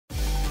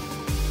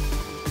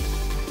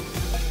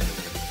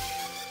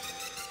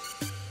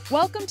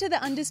Welcome to the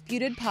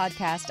Undisputed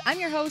podcast. I'm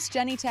your host,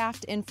 Jenny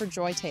Taft, in for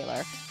Joy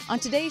Taylor. On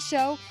today's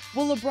show,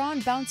 will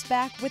LeBron bounce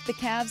back with the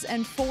Cavs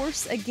and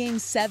force a Game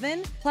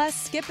 7? Plus,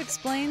 Skip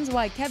explains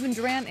why Kevin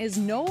Durant is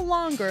no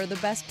longer the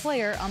best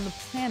player on the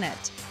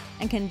planet.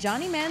 And can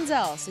Johnny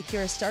Manziel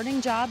secure a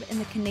starting job in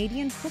the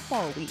Canadian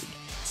Football League?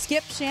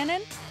 Skip,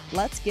 Shannon,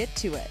 let's get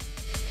to it.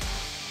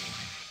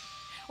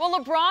 Well,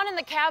 LeBron and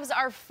the Cavs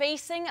are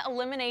facing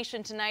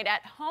elimination tonight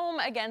at home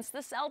against the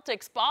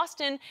Celtics.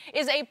 Boston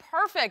is a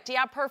perfect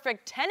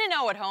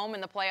 10-0 at home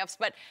in the playoffs,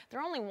 but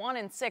they're only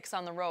 1-6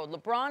 on the road.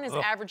 LeBron is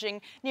averaging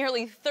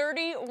nearly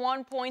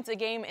 31 points a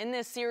game in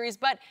this series,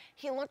 but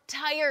he looked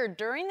tired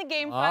during the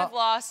Game 5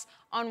 loss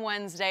on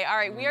Wednesday. All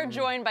right, we are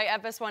joined by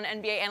FS1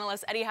 NBA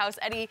analyst Eddie House.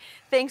 Eddie,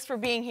 thanks for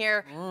being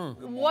here.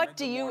 What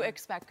do you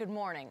expect? Good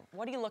morning.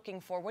 What are you looking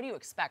for? What do you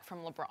expect from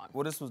LeBron?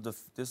 Well, this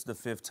is the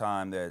fifth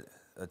time that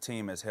a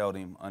team has held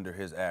him under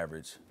his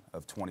average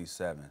of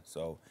 27.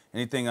 So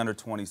anything under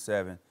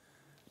 27,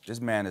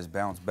 this man has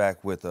bounced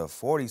back with a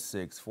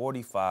 46,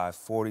 45,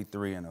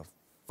 43, and a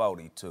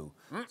 42.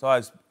 So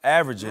he's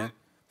averaging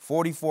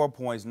 44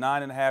 points,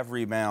 9.5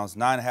 rebounds,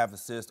 9.5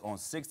 assists on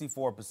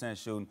 64%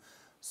 shooting.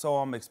 So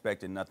I'm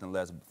expecting nothing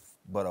less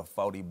but a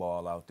 40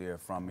 ball out there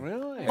from him.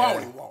 Really?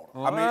 40 ball.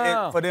 I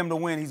mean, for them to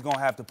win, he's going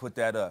to have to put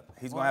that up.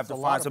 He's going to have to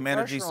find some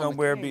energy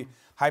somewhere, be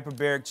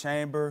hyperbaric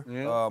chamber,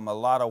 a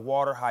lot of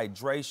water,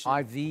 hydration.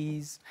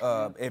 IVs.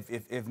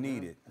 If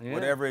needed.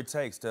 Whatever it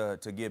takes to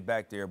get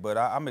back there. But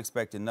I'm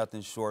expecting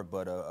nothing short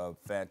but a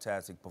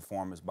fantastic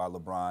performance by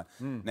LeBron.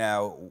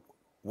 Now,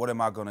 what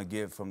am I going to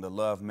get from the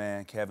Love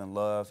man, Kevin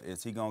Love?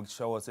 Is he going to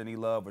show us any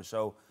love or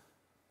show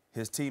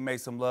his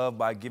teammates some love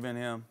by giving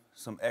him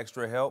some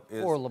extra help?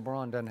 Or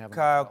LeBron doesn't have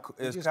Kyle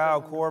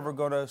Korver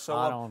going to show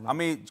up? I don't know. I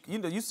mean,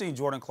 you seen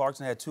Jordan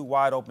Clarkson had 2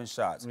 wide open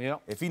shots.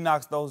 Yep. If he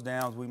knocks those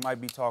down, we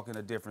might be talking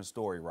a different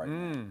story right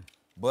now.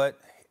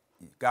 But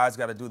guys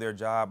got to do their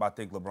job. I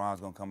think LeBron's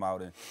going to come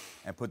out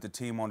and put the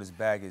team on his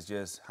back. It's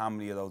just how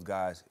many of those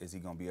guys is he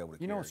going to be able to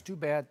carry? You know, it's too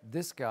bad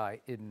this guy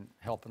isn't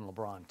helping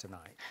LeBron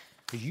tonight.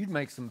 Because you'd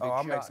make some big shots.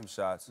 I'll make some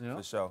shots,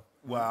 for sure.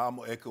 Well, I'm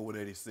going to echo what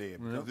Eddie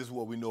said, because this is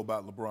what we know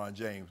about LeBron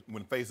James.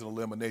 When facing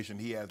elimination,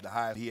 he has the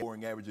highest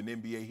scoring average in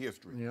NBA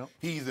history.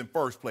 He's in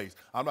first place.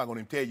 I'm not going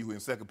to tell you who's in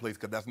second place,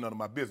 because that's none of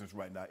my business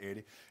right now,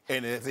 Eddie.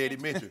 And as Eddie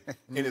mentioned,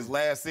 in his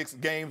last 6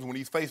 games, when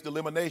he's faced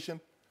elimination,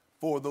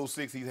 4 of those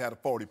 6, he's had a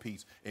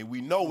 40-piece. And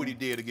we know what he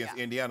did against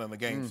Indiana in the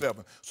Game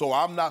 7. So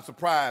I'm not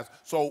surprised.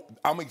 So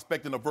I'm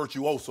expecting a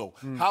virtuoso.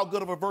 How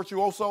good of a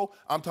virtuoso?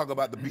 I'm talking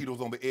about the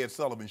Beatles on the Ed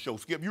Sullivan Show.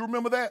 Skip, you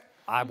remember that?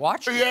 I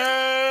watched it.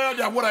 Yeah,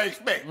 that's what I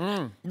expect.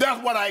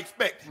 That's what I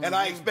expect. And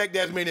I expect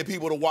as many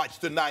people to watch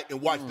tonight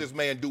and watch this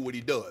man do what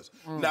he does.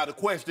 Now, the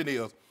question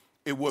is,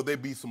 will there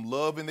be some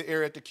love in the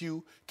air at the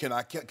Q? Can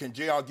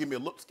JR give me a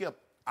look, Skip?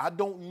 I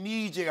don't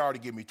need JR to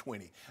give me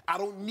 20. I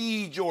don't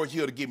need George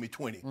Hill to give me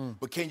 20.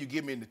 But can you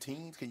give me in the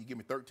teens? Can you give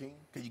me 13?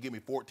 Can you give me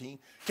 14?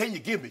 Can you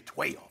give me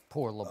 12?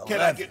 Poor LeBron. Can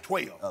I get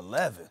 12?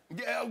 11.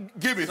 Yeah,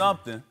 give me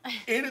something.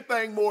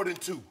 Anything more than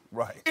 2.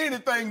 Right.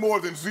 Anything more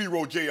than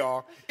 0,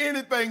 JR.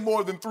 Anything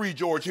more than 3,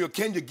 George Hill.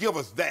 Can you give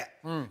us that?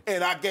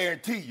 And I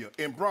guarantee you,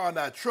 in Bron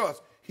I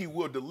trust, he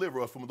will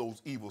deliver us from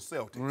those evil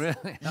Celtics.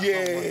 Really?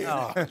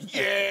 Yeah.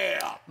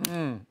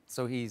 Yeah.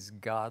 So he's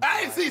God.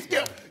 I ain't see,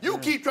 Skip. You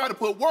keep trying to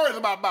put words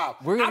in my mouth.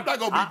 I'm not going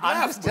to be blasphemous.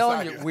 I'm just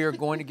telling you, we are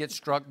going to get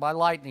struck by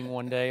lightning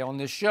one day on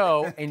this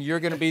show, and you're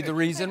going to be the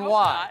reason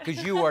why,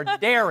 because you are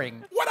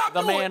daring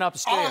the man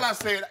upstairs. All I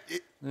said,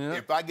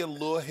 if I get a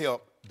little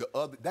help,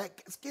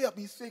 Skip,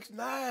 he's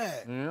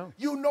 6'9".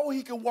 You know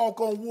he can walk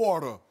on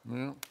water.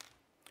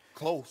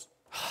 Close.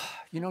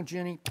 You know,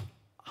 Jenny,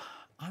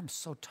 I'm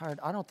so tired.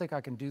 I don't think I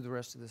can do the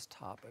rest of this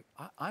topic.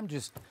 I'm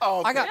just.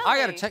 Oh, I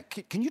got to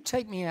take. Can you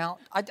take me out?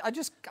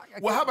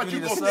 Well, how about you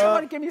go? Can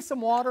somebody give me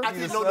some water? I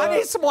need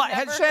some water.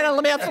 Shannon,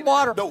 let me have some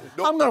water. No.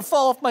 I'm gonna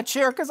fall off my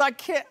chair because I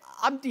can't.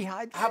 I'm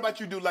dehydrated. How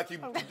about you do like you?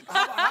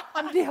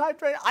 I'm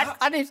dehydrated.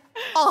 I need.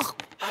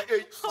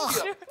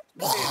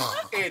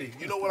 Eddie,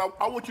 you know what?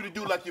 I want you to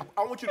do like you.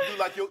 I want you to do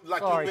like your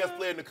best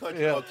player in the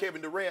country,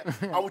 Kevin Durant.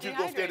 I want you to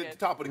go stand at the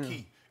top of the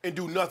key and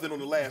do nothing on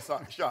the last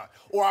shot.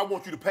 Or I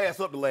want you to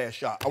pass up the last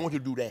shot. I want you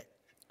to do that.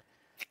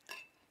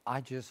 I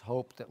just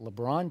hope that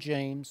LeBron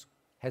James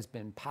has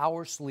been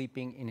power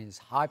sleeping in his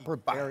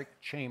hyperbaric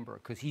chamber,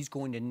 because he's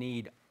going to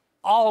need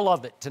all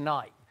of it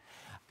tonight.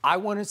 I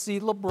want to see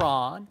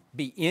LeBron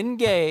be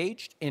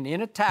engaged and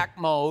in attack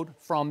mode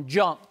from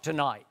jump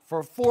tonight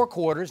for 4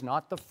 quarters,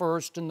 not the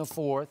first and the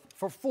fourth,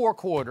 for 4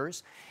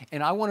 quarters.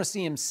 And I want to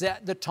see him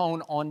set the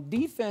tone on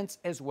defense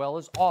as well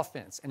as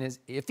offense. And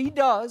if he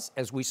does,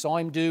 as we saw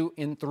him do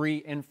in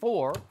 3 and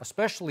 4,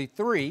 especially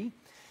 3,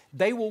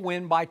 they will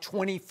win by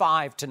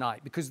 25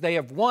 tonight, because they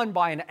have won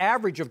by an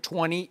average of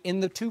 20 in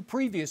the 2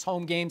 previous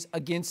home games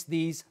against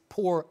these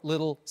poor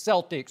little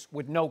Celtics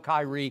with no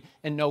Kyrie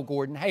and no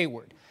Gordon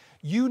Hayward.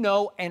 You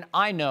know, and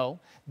I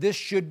know, this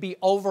should be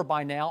over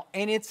by now,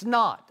 and it's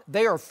not.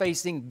 They are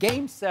facing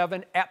Game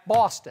 7 at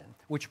Boston,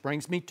 which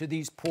brings me to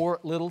these poor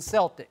little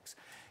Celtics.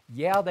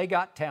 Yeah, they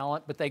got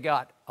talent, but they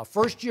got a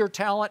first-year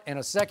talent and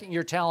a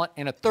second-year talent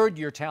and a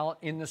third-year talent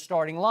in the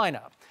starting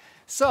lineup.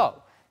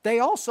 So they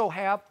also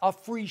have a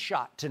free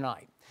shot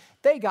tonight.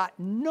 They got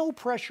no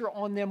pressure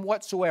on them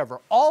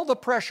whatsoever. All the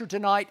pressure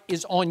tonight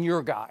is on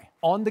your guy,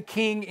 on the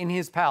king in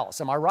his palace.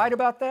 Am I right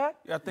about that?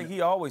 Yeah, I think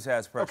he always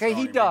has pressure Okay, on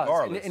he him does.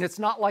 regardless. And it's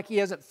not like he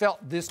hasn't felt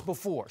this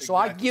before. So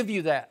I give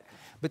you that.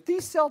 But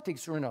these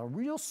Celtics are in a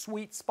real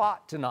sweet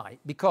spot tonight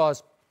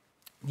because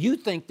you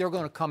think they're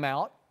going to come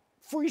out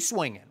free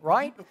swinging,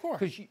 right? Of course.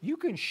 Because you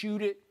can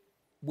shoot it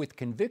with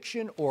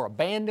conviction or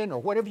abandon or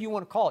whatever you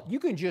want to call it. You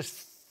can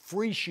just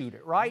free shoot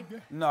it, right?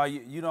 No,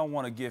 you don't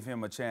want to give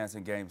him a chance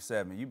in Game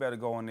 7. You better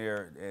go in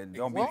there and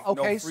don't be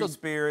no free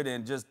spirit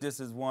and just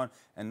this is one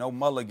and no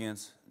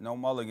mulligans. No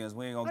mulligans.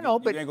 We ain't gonna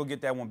you ain't gonna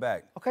get that one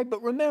back. Okay,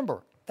 but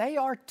remember, they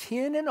are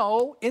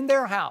 10-0 in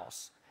their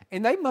house.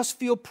 And they must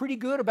feel pretty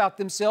good about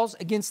themselves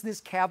against this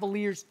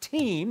Cavaliers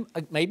team.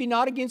 Maybe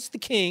not against the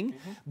King,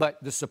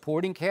 but the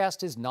supporting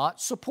cast is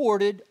not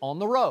supported on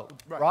the road,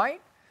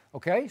 right?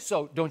 Okay,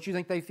 so don't you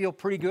think they feel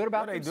pretty good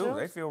about themselves? They do.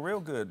 They feel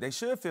real good. They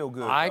should feel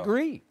good. I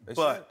agree.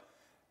 But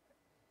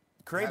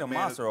create a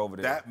monster over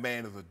there. That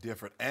man is a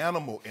different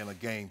animal in a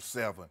Game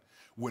 7.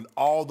 When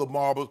all the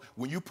marbles,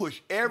 when you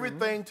push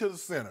everything to the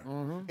center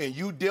and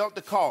you dealt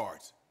the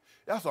cards,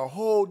 that's a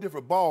whole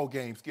different ball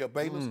game, Skip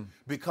Bayless,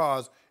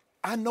 because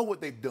I know what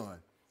they've done,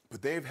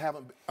 but they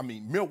haven't. I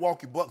mean,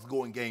 Milwaukee Bucks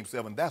go in Game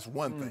 7. That's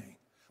one thing.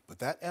 But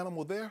that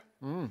animal there,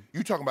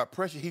 you talking about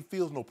pressure, he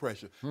feels no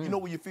pressure. You know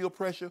when you feel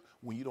pressure?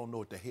 When you don't know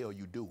what the hell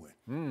you're doing.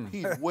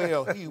 He's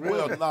well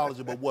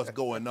knowledgeable of what's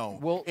going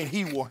on, and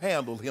he will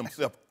handle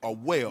himself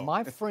well.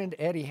 My friend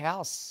Eddie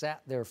House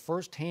sat there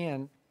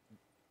firsthand,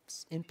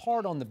 in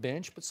part on the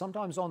bench, but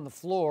sometimes on the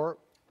floor.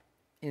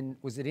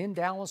 Was it in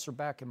Dallas or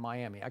back in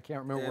Miami? I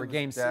can't remember where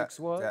Game 6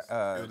 was.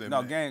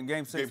 No,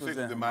 Game 6 was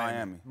in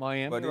Miami.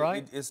 Miami, but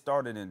right? It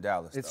started in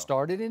Dallas. It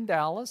started in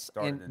Dallas,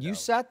 you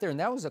sat there, and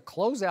that was a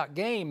closeout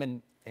game,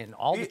 and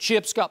all the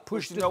chips got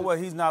pushed. You know what?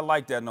 He's not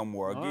like that no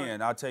more.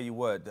 Again, I'll tell you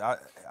what.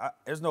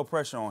 There's no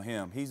pressure on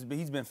him. He's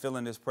been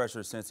feeling this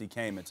pressure since he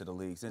came into the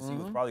league. Since he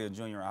was probably a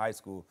junior in high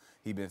school,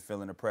 he's been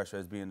feeling the pressure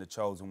as being the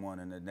chosen one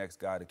and the next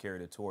guy to carry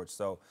the torch.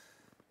 So.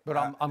 But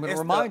I'm going to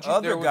remind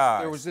you, there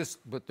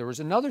was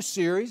another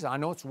series. I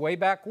know it's way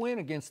back when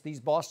against these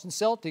Boston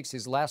Celtics,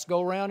 his last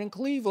go-round in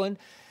Cleveland,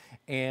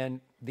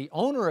 and the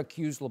owner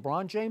accused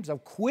LeBron James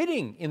of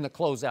quitting in the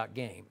closeout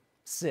game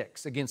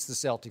 6 against the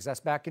Celtics. That's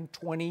back in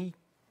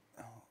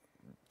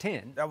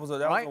 2010. That was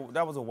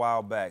a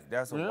while back.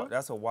 That's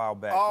a while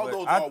back. All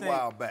those are a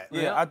while back.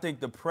 Yeah, I think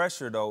the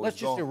pressure though. Let's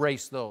just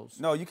erase those.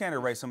 No, you can't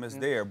erase them. It's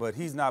there, but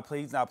he's not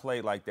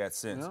played like that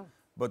since.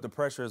 But the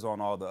pressure is on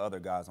all the other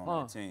guys on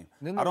that team.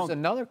 Then there was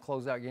another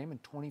closeout game in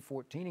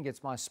 2014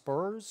 against my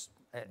Spurs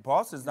at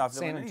Boston's not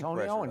feeling San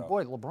Antonio, any pressure, and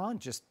boy, LeBron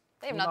just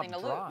they have nothing to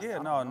lose. Yeah,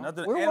 no,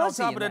 nothing. Where and was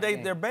on top he of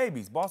that, they're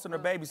babies. Boston are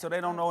babies, so they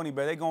don't know any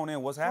better. They going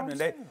in. What's happening?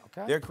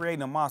 They're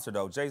creating a monster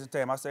though. Jason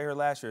Tatum, I said here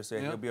last year,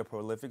 said he'll be a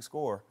prolific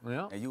scorer.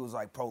 And you was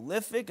like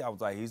prolific. I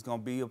was like, he's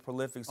gonna be a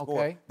prolific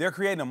scorer. They're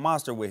creating a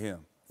monster with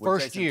him.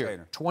 First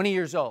year, 20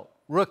 years old,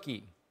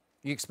 rookie.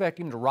 You expect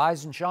him to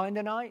rise and shine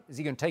tonight? Is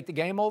he going to take the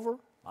game over?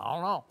 I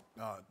don't know.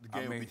 The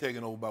game will be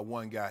taken over by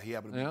one guy. He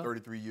happens to be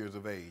 33 years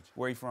of age.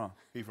 Where he from?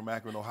 He's from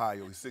Akron,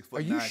 Ohio. He's 6'9".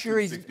 Are you sure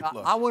he's?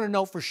 I want to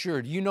know for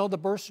sure. Do you know the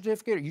birth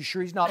certificate? Are you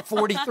sure he's not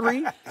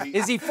 43?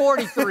 Is he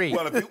 43?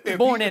 Well,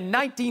 born in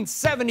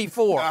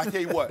 1974. I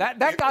tell you what.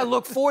 That guy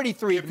looked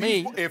 43 to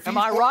me. Am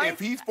I right? If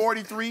he's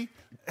 43,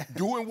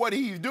 doing what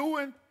he's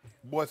doing,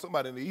 boy,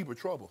 somebody in the evil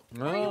trouble.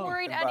 Were you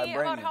worried, Eddie,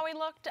 about how he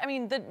looked? I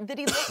mean, did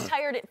he look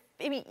tired?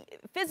 I mean,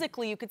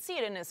 physically, you could see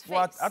it in his face.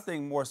 Well, I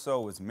think more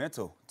so it's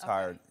mental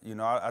tired. You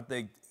know, I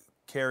think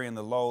carrying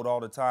the load all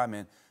the time,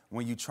 and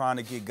when you're trying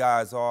to get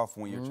guys off,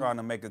 when you're trying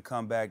to make a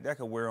comeback, that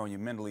could wear on you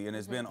mentally, and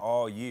it's been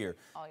all year.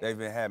 They've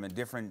been having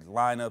different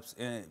lineups,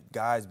 and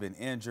guys been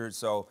injured,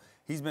 so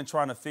he's been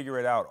trying to figure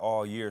it out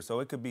all year. So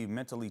it could be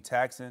mentally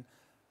taxing.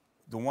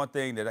 The one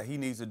thing that he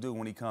needs to do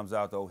when he comes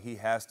out, though, he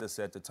has to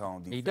set the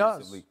tone defensively. He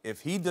does.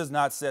 If he does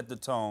not set the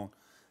tone,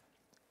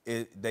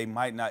 they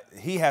might not.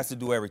 He has to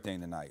do everything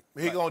tonight.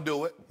 He's going to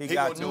do it. He's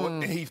going to do it,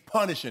 and he's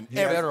punishing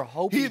everything. You better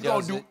hope he's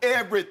going to do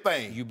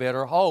everything. You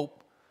better hope.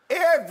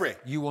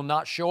 You will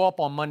not show up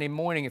on Monday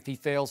morning if he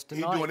fails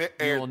tonight. He's doing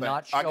everything. You will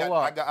not show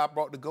up. I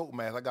brought the goat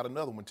mask. I got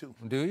another one, too.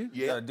 Do you?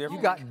 Yeah. You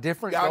got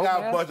different goat I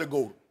got masks? a bunch of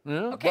goat.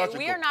 Okay,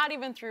 we are not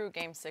even through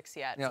Game 6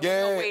 yet. So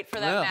we'll wait for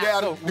that match.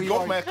 Yeah, the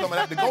goat mask coming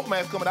out. The goat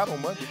mask coming out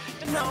on Monday.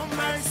 No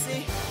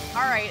mercy.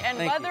 All right, and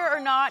whether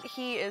or not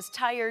he is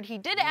tired, he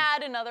did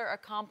add another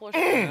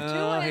accomplishment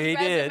to his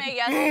resume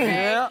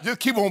yesterday. Just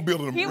keep on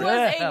building them. He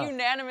was a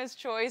unanimous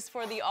choice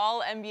for the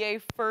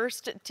All-NBA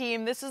first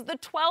team. This is the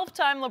 12th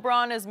time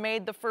LeBron has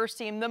made the first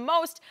team, the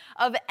most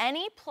of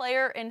any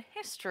player in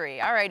history.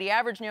 All right, he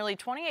averaged nearly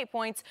 28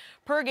 points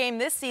per game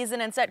this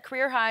season and set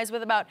career highs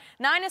with about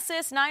 9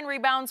 assists, 9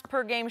 rebounds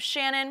per game.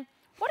 Shannon,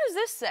 what does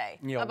this say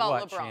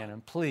about LeBron?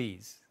 Shannon,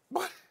 please.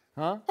 What?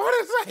 Huh? What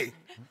did it say?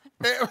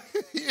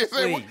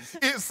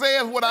 It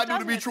says what I do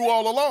to be true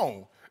all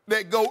along.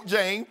 that GOAT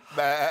James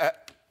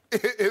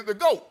is the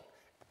GOAT.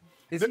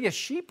 Is he a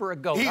sheep or a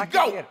goat? He's I can't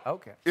GOAT. get it.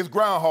 Okay. It's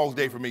Groundhog's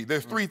Day for me.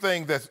 There's three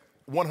things that's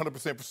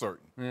 100% for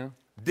certain. Yeah.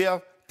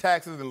 Death,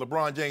 taxes, and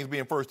LeBron James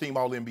being first team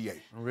All-NBA.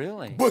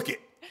 Really? Book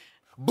it.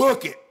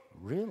 Book it.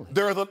 Really?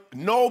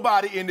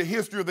 Nobody in the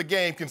history of the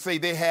game can say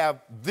they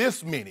have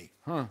this many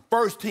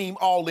first team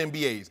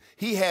All-NBAs.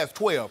 He has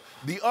 12.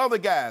 The other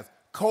guys,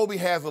 Kobe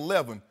has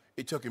 11.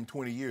 It took him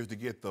 20 years to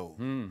get those.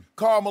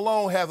 Karl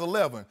Malone has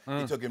 11.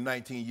 It took him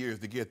 19 years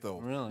to get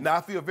those. Really? Now,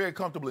 I feel very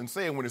comfortable in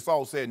saying when it's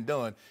all said and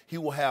done, he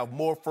will have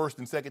more first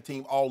and second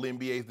team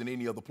All-NBAs than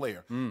any other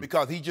player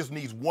because he just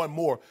needs one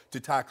more to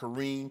tie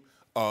Kareem,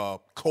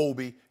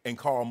 Kobe, and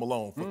Karl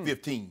Malone for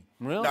 15.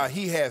 Really? Now,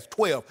 he has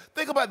 12.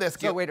 Think about that,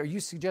 Skip. So wait, are you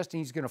suggesting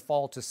he's going to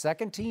fall to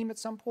second team at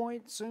some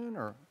point soon,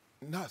 or?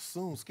 Not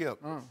soon,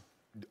 Skip.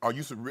 Are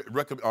you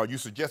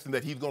suggesting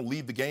that he's going to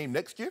leave the game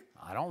next year?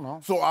 I don't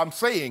know. So I'm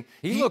saying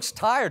He looks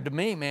tired to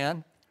me,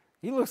 man.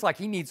 He looks like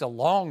he needs a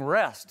long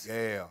rest.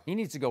 Yeah. He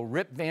needs to go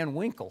Rip Van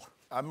Winkle.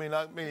 I mean,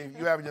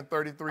 you're averaging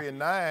 33 and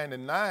 9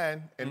 in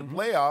the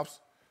playoffs.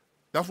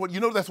 That's what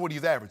that's what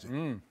he's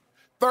averaging.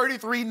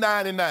 33,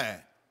 9, and 9.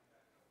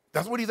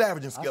 That's what he's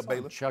averaging, Skip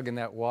Bayless. Chugging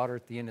that water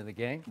at the end of the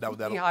game. That was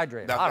that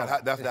dehydrated.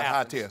 That's that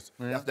high test.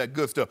 Yeah. That's that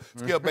good stuff.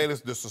 Skip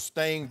Bayless, the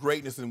sustained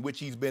greatness in which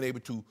he's been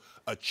able to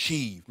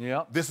achieve.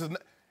 Yeah. This is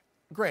not,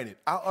 granted,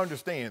 I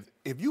understand.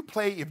 If you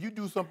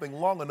do something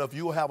long enough,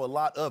 you'll have a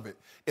lot of it.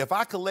 If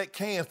I collect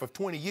cans for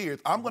 20 years,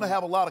 I'm going to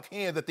have a lot of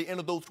cans at the end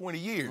of those 20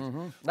 years.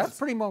 That's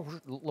pretty much,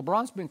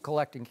 LeBron's been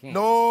collecting cans.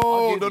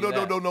 No.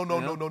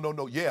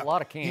 Yeah. A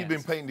lot of cans. He's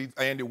been painting these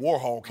Andy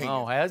Warhol cans.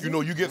 Oh, has he?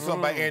 You get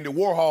something by Andy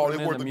Warhol. Put 'em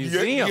It's in worth the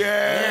museum.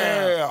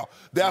 Yeah.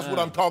 That's what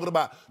I'm talking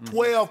about.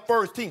 12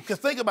 first team. Because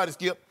think about it,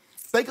 Skip.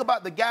 Think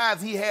about the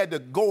guys he had to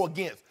go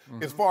against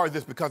as far as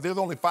this, because there's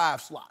only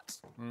 5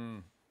 slots.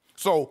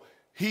 So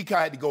he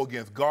had to go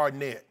against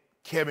Garnett,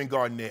 Kevin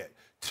Garnett,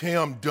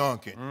 Tim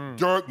Duncan,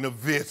 Dirk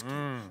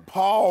Nowitzki,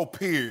 Paul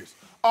Pierce.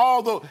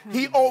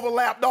 He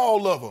overlapped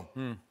all of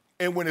them.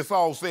 And when it's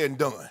all said and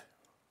done,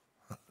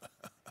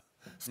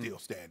 still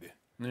standing.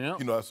 Yeah.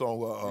 You know that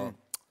song,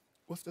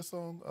 what's the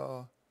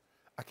song?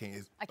 I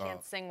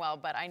can't sing well,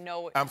 but I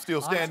know. I'm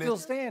still standing. I'm still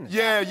standing.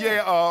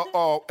 Yeah,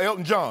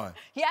 Elton John.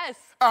 Yes.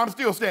 I'm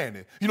still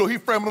standing. He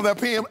framed on that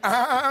pen.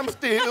 I'm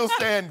still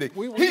standing.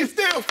 He's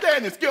still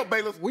standing, Skip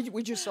Bayless.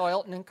 We just saw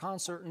Elton in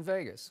concert in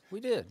Vegas. We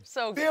did.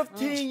 So good.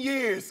 15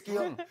 years,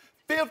 Skip.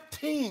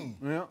 15.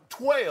 Yeah.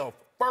 12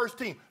 first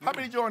team. How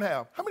many did Jordan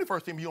have? How many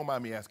first team, you don't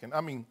mind me asking? I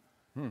mean,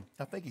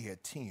 I think he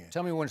had 10.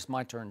 Tell me when it's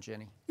my turn,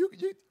 Jenny.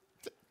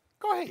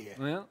 Go ahead.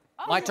 Yeah.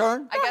 My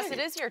turn? I guess it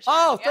is your turn.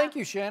 Oh, yeah. thank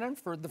you, Shannon,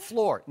 for the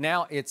floor.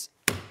 Now it's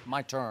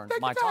my turn,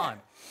 my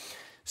time.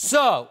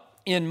 So,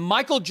 in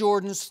Michael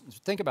Jordan's,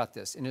 think about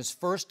this, in his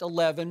first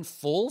 11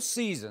 full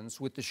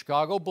seasons with the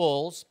Chicago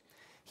Bulls,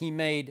 he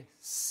made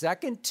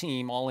second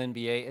team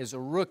All-NBA as a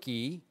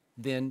rookie,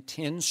 then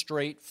 10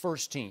 straight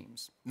first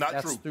teams.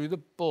 That's true. true. Through the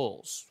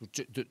Bulls.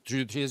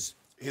 Through his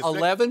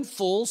 11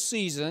 full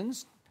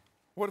seasons.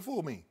 What did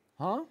fool mean?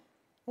 Huh?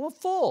 Well,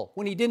 full,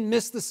 when he didn't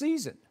miss the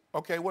season.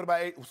 Okay, what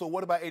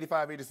about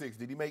 85, 86?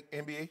 Did he make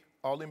NBA,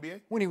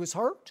 All-NBA? When he was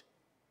hurt?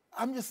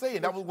 I'm just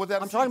saying, was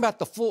that I'm talking about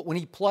the full, when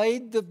he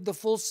played the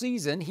full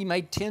season, he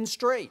made 10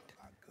 straight.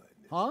 My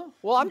goodness. Huh?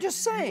 Well, I'm just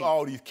saying.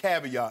 All these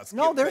caveats.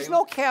 No, Skip there's Bayless.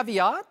 no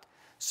caveat.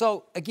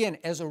 So, again,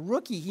 as a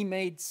rookie, he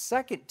made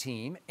second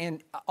team.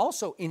 And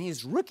also, in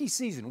his rookie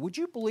season, would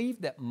you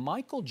believe that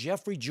Michael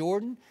Jeffrey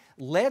Jordan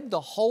led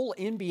the whole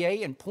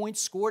NBA in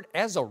points scored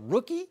as a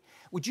rookie?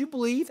 Would you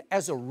believe,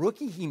 as a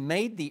rookie, he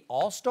made the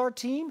All-Star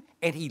team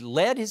and he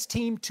led his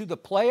team to the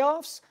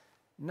playoffs?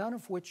 None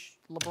of which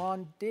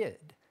LeBron did.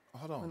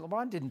 Hold on. I mean,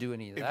 LeBron didn't do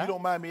any of that. If you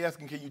don't mind me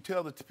asking, can you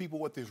tell the people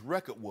what this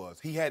record was?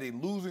 He had a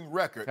losing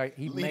record. Okay,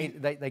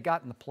 they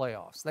got in the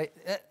playoffs.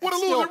 What a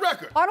losing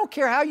record! I don't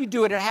care how you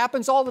do it. It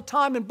happens all the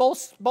time in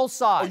both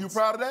sides. Are you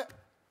proud of that?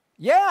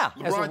 Yeah,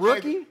 as a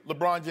rookie.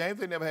 LeBron James,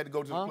 they never had to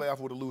go to the playoffs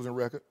with a losing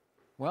record.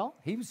 Well,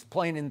 he was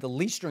playing in the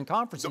Eastern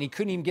Conference, and he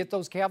couldn't even get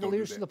those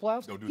Cavaliers to the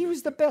playoffs. He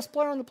was the best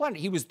player on the planet.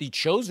 He was the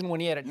chosen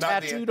when he had it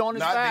tattooed on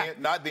his back.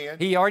 Not then.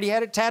 He already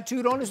had it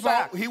tattooed on his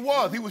back. He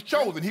was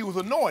chosen. He was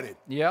anointed.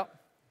 Yep.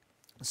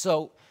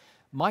 So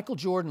Michael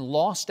Jordan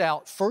lost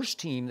out first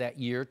team that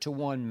year to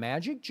one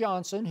Magic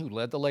Johnson, who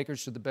led the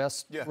Lakers to the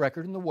best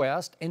record in the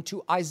West, and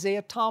to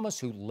Isaiah Thomas,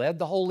 who led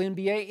the whole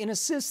NBA in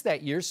assists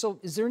that year. So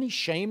is there any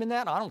shame in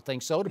that? I don't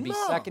think so, to be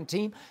second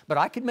team. But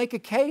I could make a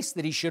case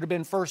that he should have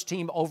been first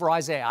team over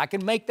Isaiah. I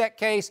can make that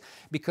case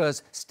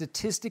because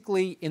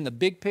statistically, in the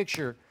big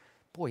picture,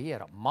 boy, he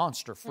had a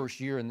monster first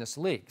year in this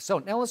league. So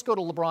now let's go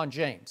to LeBron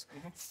James.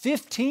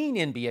 15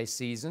 NBA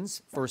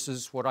seasons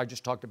versus what I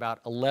just talked about,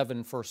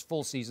 11 first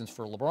full seasons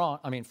for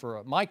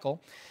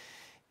Michael.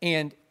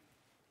 And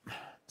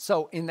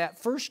so in that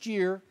first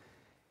year,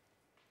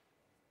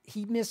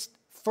 he missed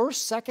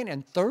first, second,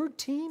 and third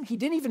team. He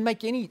didn't even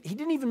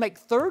make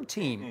third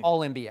team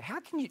All-NBA.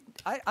 How can you,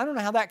 I don't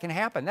know how that can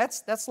happen.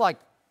 That's kind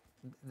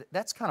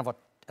of a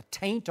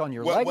taint on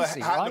your legacy,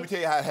 right? Let me tell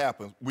you how it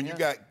happens. When you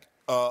got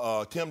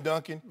Tim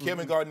Duncan,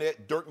 Kevin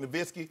Garnett, Dirk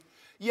Nowitzki,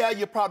 yeah,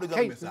 you're probably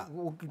going to miss out.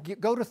 Well,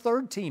 go to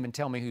third team and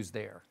tell me who's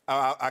there.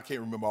 I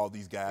can't remember all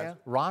these guys. Yeah.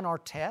 Ron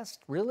Artest,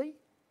 really?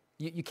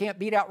 You can't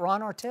beat out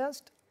Ron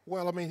Artest?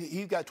 Well, I mean,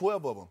 he's got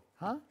 12 of them.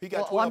 Huh? He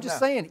got 12 well, I'm just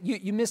saying,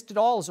 you missed it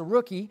all as a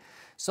rookie.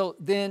 So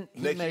then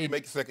Next year, he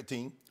makes second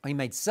team. He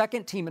made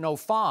second team in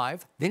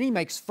 05. Then he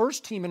makes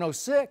first team in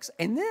 06.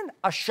 And then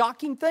a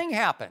shocking thing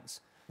happens.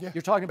 Yeah.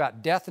 You're talking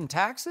about death and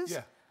taxes?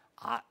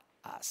 Yeah.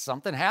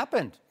 Something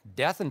happened.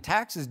 Death and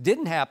taxes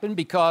didn't happen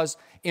because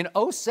in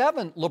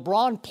 07,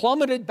 LeBron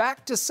plummeted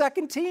back to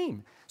second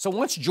team. So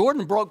once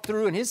Jordan broke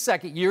through in his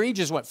second year, he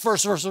just went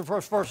first.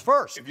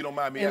 If you don't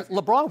mind me asking.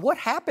 LeBron, what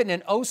happened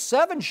in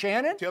 07,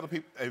 Shannon? Tell the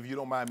people, if you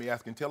don't mind me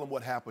asking, tell them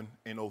what happened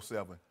in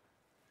 07.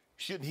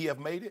 Shouldn't he have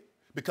made it?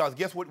 Because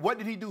guess what? What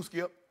did he do,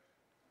 Skip?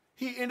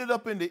 He ended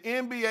up in the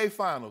NBA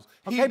Finals.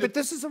 Okay, but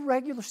this is a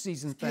regular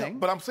season thing.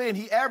 But I'm saying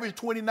he averaged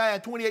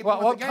 29, 28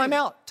 points a game.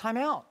 Time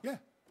out. Yeah.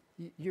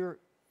 You're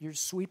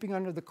sweeping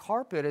under the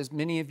carpet, as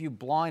many of you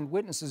blind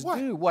witnesses What?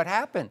 do. What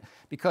happened?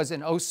 Because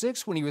in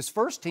 06, when he was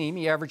first team,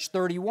 he averaged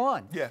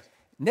 31. Yes.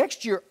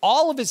 Next year,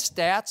 all of his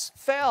stats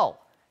fell.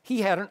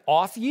 He had an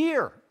off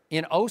year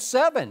in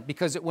 07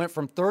 because it went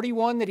from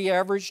 31 that he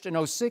averaged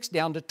in 06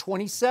 down to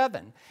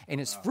 27. And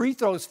his free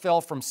throws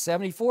fell from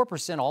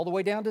 74% all the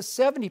way down to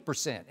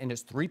 70%. And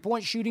his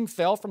three-point shooting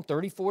fell from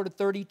 34 to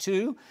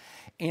 32.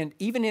 And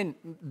even in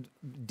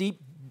deep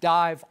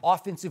dive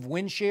offensive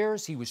win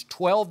shares, he was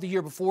 12 the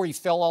year before. He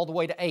fell all the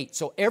way to 8.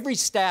 So every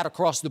stat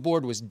across the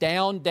board was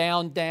down.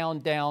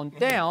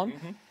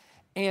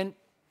 And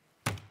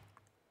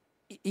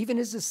even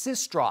his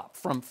assists dropped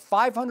from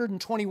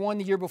 521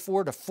 the year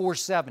before to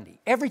 470.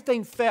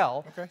 Everything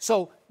fell. Okay.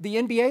 So the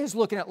NBA is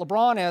looking at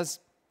LeBron as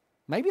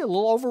maybe a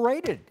little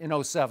overrated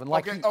in 07.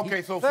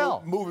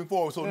 So moving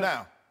forward,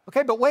 now.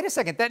 Okay, but wait a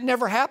second. That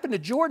never happened to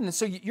Jordan.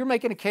 So you're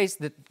making a case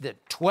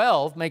that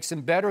 12 makes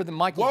him better than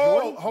Michael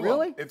Jordan? Hold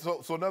really?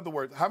 on. So in other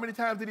words, how many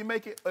times did he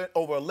make it?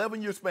 Over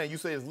 11-year span. You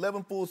say it's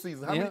 11 full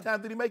seasons. How many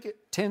times did he make it?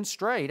 10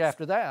 straight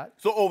after that.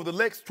 So over the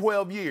next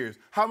 12 years,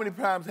 how many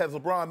times has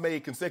LeBron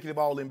made consecutive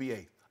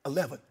All-NBA?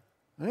 11.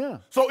 Yeah.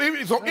 So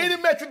any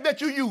metric that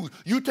you use,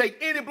 you take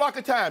any block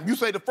of time. You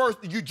say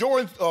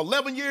Jordan's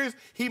 11 years,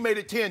 he made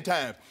it 10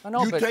 times.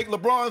 Take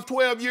LeBron's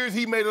 12 years,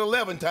 he made it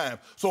 11 times.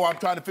 So I'm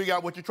trying to figure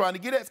out what you're trying to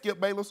get at, Skip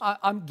Bayless.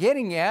 I'm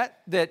getting at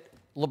that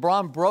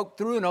LeBron broke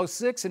through in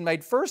 06 and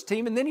made first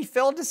team, and then he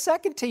fell to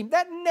second team.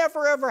 That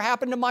never, ever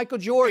happened to Michael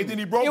Jordan. And then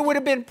he broke. It would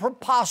have been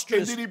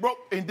preposterous. And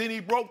then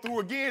he broke through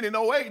again in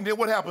 08, and then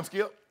what happened,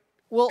 Skip?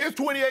 Well, it's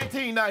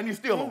 2018 now, and he's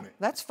still on it.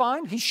 That's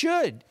fine. He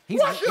should. He's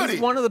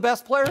one of the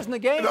best players in the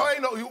game. No,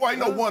 ain't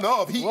no one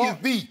of. He is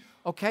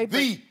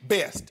the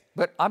best.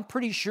 But I'm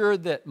pretty sure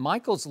that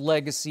Michael's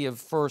legacy of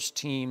first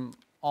team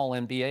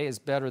All-NBA is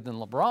better than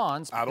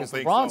LeBron's. I don't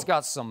think LeBron's so.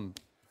 got some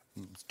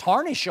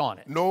tarnish on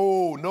it.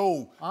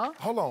 No. Huh?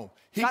 Hold on.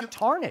 Not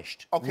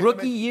tarnished. Okay,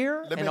 Rookie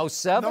year in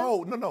 07?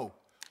 No.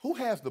 Who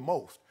has the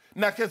most?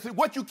 Now, because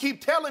what you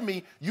keep telling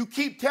me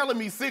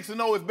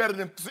 6-0 is better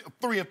than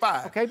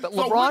 3-5. Okay, but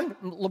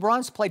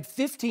LeBron's played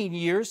 15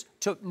 years,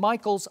 took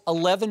Michael's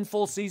 11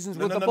 full seasons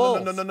with the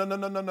Bulls.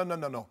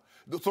 No.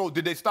 So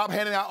did they stop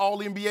handing out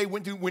All-NBA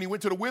when he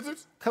went to the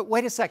Wizards?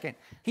 Wait a second.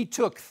 He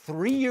took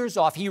 3 years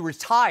off. He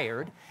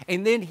retired,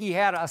 and then he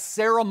had a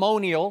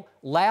ceremonial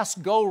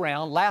last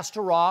go-round, last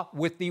hurrah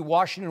with the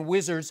Washington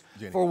Wizards,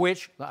 for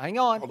which, hang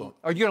on. Hold on.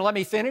 Are you going to let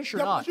me finish or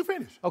not? Let you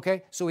finish.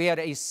 Okay, so he had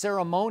a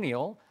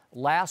ceremonial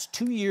last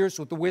 2 years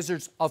with the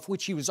Wizards, of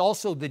which he was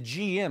also the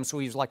GM, so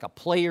he was like a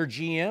player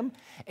GM,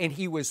 and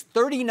he was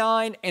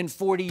 39 and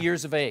 40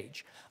 years of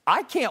age.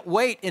 I can't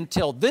wait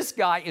until this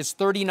guy is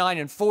 39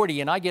 and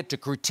 40 and I get to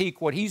critique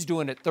what he's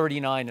doing at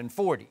 39 and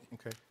 40.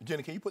 Okay.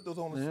 Jenny, can you put those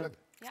on a second?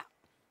 Yeah,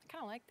 I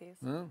kind of like these.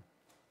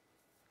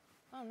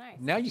 Oh, nice.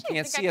 Now you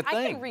can't see a thing.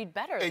 I can read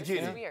better. Hey, this Jenny,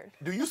 is weird.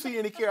 do you see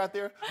any care out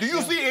there? Do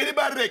you see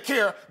anybody that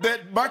care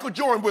that Michael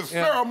Jordan was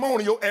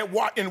ceremonial in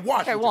Washington?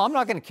 Okay, well, I'm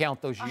not going to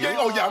count those years.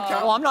 I'm counting.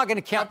 Well, I'm not going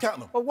to count. I'm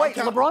counting them. But wait,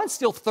 LeBron's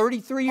still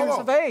 33 years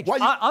of age.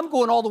 I'm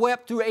going all the way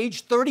up to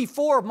age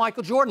 34 of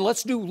Michael Jordan.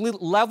 Let's do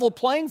level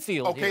playing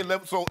field. Okay, here.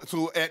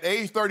 so at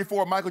age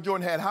 34, Michael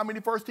Jordan had how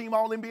many first-team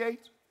All-NBAs?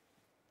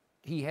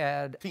 He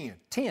had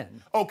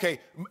 10. Okay,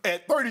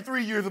 at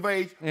 33 years of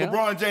age,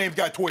 LeBron James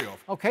got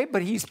 12. Okay,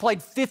 but he's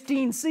played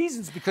 15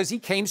 seasons because he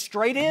came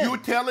straight in. You're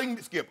telling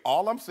me, Skip,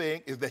 all I'm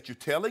saying is that you're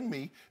telling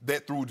me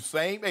that through the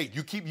same age,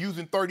 you keep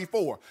using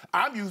 34.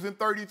 I'm using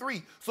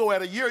 33. So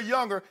at a year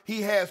younger,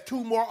 he has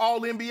 2 more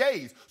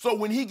All-NBAs. So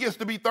when he gets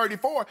to be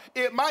 34,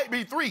 it might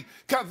be 3.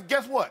 Because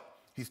guess what?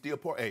 He's still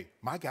pouring. Hey,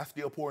 my guy's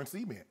still pouring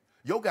cement.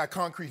 Your guy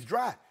concrete's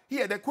dry. He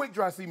had that quick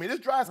dry cement. This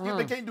dry cement,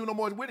 they can't do no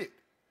more with it.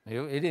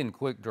 It didn't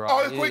quick dry. Oh,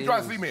 it's quick dry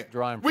cement.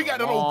 We got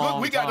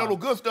that little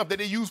good stuff that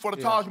they use for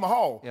the Taj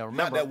Mahal. Yeah,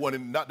 remember,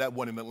 not that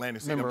one in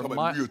Atlantic City. I'm talking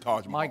about real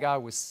Taj Mahal. My guy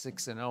was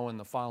 6-0 in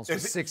the finals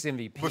with 6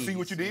 MVPs. But see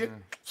what you did?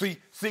 See,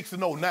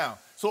 6-0 now.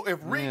 So if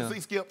rings, see,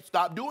 Skip,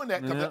 stop doing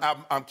that. Because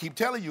I'm keep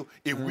telling you,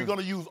 if we're going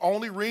to use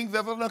only rings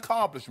as an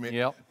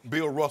accomplishment,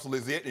 Bill Russell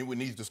is it, and it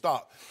needs to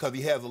stop. Because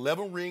he has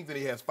 11 rings and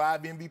he has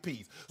 5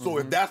 MVPs. So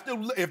if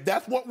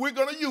that's what we're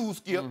going to use,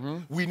 Skip,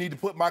 we need to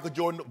put Michael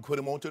Jordan, put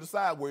him onto the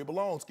side where he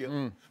belongs, Skip.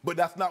 But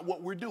that's not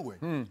what we're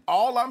doing.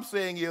 All I'm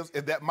saying is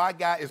that my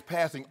guy is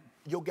passing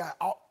your guy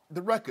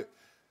the record.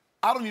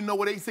 I don't even know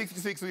what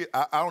 866 is.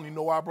 I don't even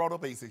know why I brought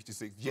up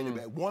 866. Jenny,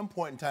 at one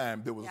point in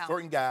time, there was a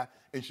certain guy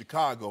in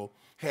Chicago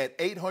had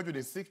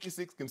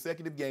 866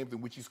 consecutive games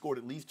in which he scored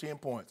at least 10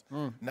 points.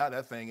 Now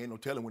that thing ain't no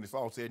telling when it's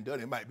all said and done.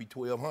 It might be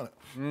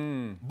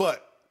 1,200.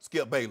 But,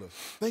 Skip Bayless,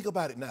 think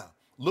about it now.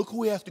 Look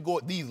who has to go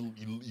at these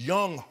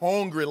young,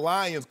 hungry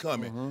Lions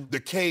coming. The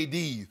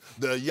KDs,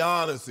 the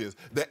Giannis's,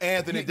 the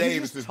Anthony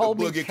Davises, the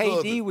Boogie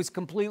Cousins. KD was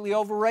completely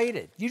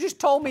overrated. You just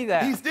told me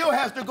that. He still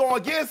has to go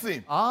against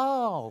him.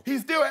 Oh. He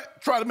still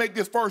trying to make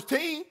this first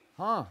team.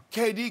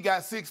 KD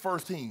got 6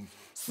 first teams.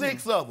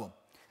 6 of them.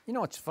 You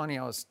know, it's funny.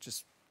 I was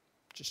just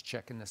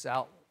checking this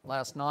out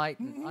last night.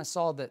 And I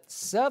saw that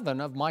 7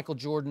 of Michael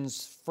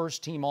Jordan's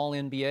first team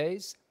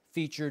All-NBAs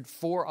featured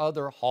 4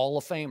 other Hall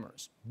of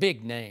Famers,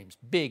 big names,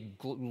 big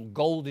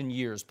golden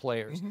years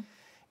players.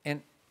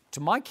 And to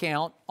my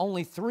count,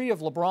 only 3 of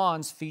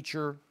LeBron's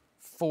feature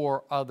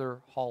 4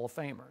 other Hall of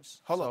Famers.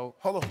 Hold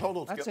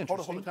on. That's Skip.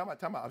 Hold on,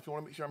 time out. I just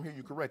want to make sure I'm hearing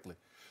you correctly.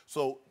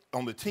 So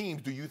on the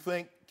teams, do you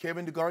think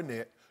Kevin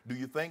Durant, do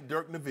you think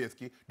Dirk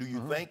Nowitzki? Do you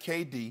think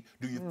KD?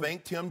 Do you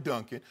think Tim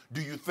Duncan? Do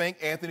you think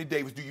Anthony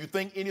Davis? Do you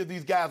think any of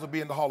these guys will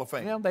be in the Hall of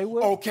Fame? Yeah, they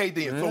will. Okay,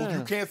 then. So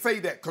you can't say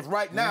that because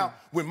right now,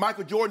 when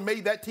Michael Jordan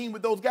made that team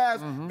with those guys,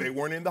 they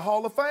weren't in the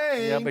Hall of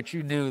Fame. Yeah, but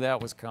you knew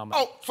that was coming.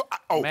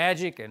 Oh,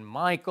 Magic and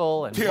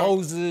Michael and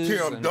Moses.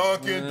 Tim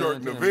Duncan, Dirk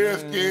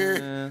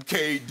Nowitzki,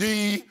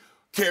 KD.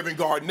 Kevin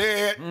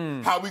Garnett.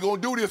 How we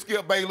going to do this,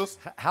 Skip Bayless?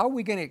 How are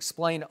we going to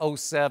explain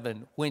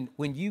 07 when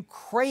you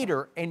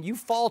crater and you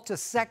fall to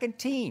second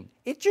team?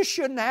 It just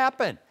shouldn't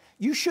happen.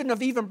 You shouldn't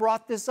have even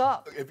brought this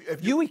up.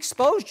 You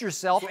exposed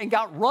yourself and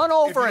got run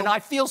over, and I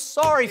feel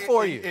sorry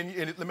for you. And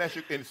let me ask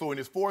you, so in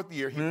his 4th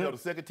year, he held a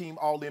second team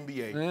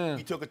All-NBA.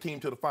 He took a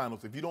team to the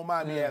finals. If you don't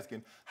mind me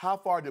asking, how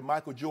far did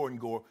Michael Jordan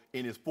go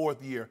in his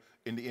 4th year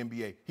in the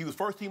NBA? He was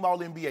first team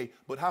All-NBA,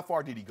 but how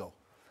far did he go?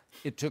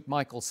 It took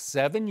Michael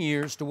 7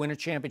 years to win a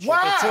championship.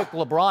 Wow. It took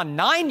LeBron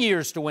 9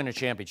 years to win a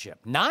championship.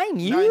 9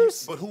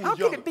 years? But who was How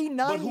younger? could it be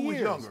 9 years? But who was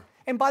younger?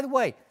 And by the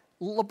way,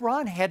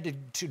 LeBron had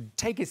to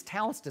take his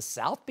talents to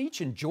South Beach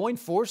and join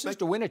forces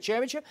to win a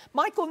championship.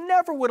 Michael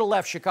never would have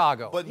left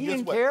Chicago. But he guess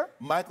didn't what? care.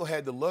 Michael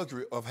had the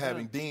luxury of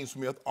having Dean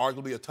Smith,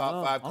 arguably a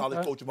top 5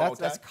 college coach of all time.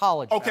 That's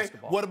college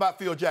basketball. What about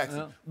Phil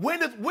Jackson?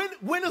 When is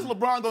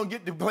LeBron going to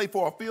get to play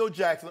for a Phil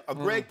Jackson, a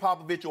Greg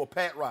Popovich, or a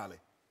Pat Riley?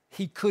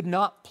 He could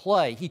not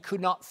play. He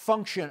could not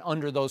function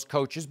under those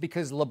coaches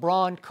because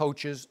LeBron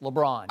coaches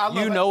LeBron.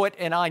 You know it,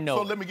 and I know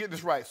it. So let me get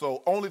this right.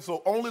 So only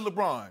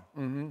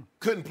LeBron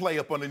couldn't play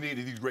up underneath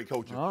these great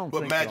coaches.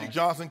 But Magic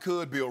Johnson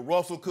could, Bill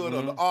Russell could,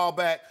 under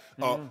Auerbach.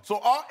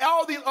 So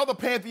all these other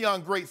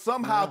Pantheon greats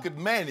somehow could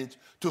manage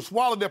to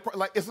swallow their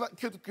it's like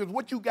because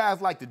what you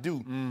guys like to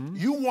do,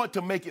 you want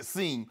to make it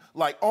seem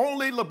like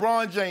only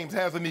LeBron James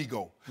has an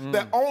ego.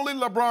 That only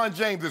LeBron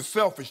James is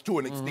selfish to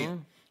an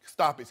extent.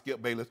 Stop it,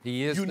 Skip Bayless.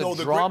 He is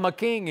the drama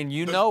king, and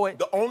you know it.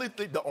 The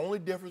only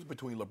difference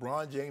between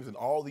LeBron James and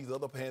all these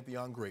other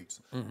Pantheon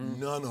greats,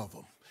 none of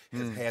them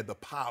has had the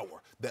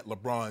power that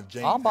LeBron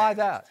James I'll buy has.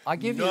 that. I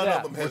give you None that.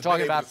 of them We're has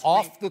talking been able about to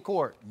off speak. the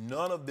court.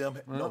 None of them.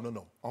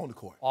 No, on the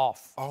court.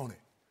 Off. On it.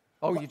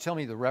 Oh, you tell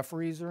me the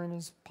referees are in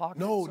his pocket?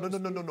 No.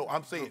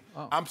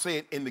 I'm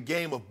saying in the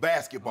game of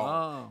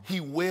basketball, he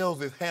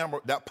wields his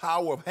hammer, that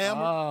power of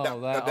hammer,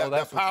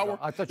 that power.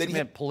 I thought you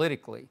meant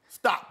politically.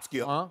 Stop,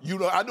 Skip. You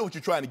know, I know what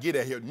you're trying to get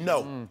at here.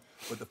 No.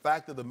 But the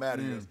fact of the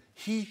matter is,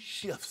 he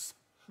shifts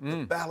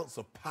the balance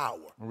of power.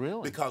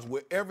 Really? Because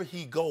wherever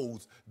he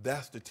goes,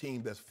 that's the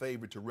team that's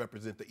favored to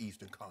represent the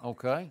Eastern Conference.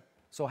 Okay.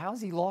 So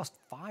how's he lost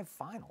 5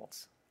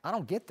 finals? I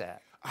don't get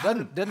that. How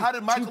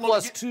did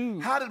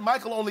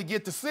Michael only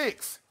get to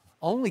 6?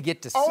 Only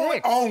get to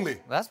 6? Only.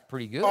 That's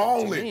pretty good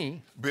to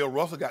me. Bill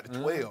Russell got to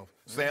 12.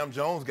 Sam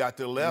Jones got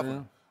to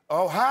 11.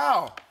 Oh,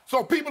 how?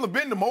 So people have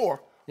been to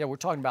more. Yeah, we're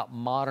talking about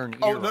modern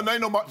era. Oh,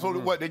 no. So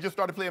what, they just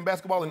started playing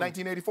basketball in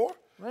 1984?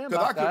 Because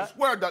I could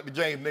swear Dr.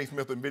 James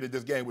Naismith invented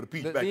this game with a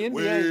piece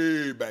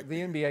way back.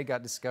 The NBA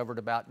got discovered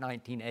about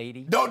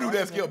 1980. Don't do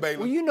that, Skip Bayless.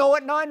 Well, you know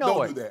it and I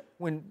know it. Don't do that.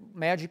 When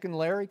Magic and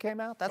Larry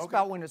came out, that's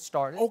about when it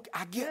started. Okay,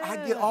 I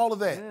get all of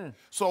that.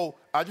 So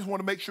I just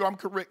want to make sure I'm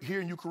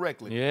hearing you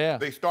correctly. Yeah.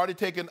 They started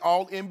taking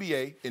all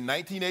NBA in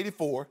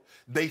 1984.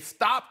 They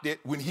stopped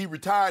it when he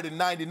retired in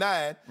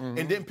 99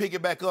 and didn't pick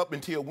it back up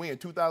until when,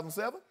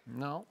 2007?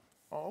 No.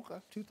 Oh, okay.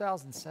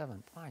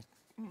 2007.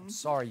 I'm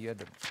sorry you had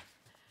to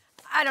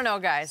I don't know,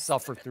 guys.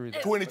 suffer through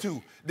that.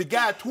 22. The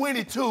guy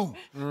 22.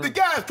 The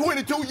guy's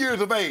 22 years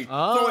of age.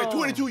 So at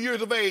 22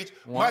 years of age,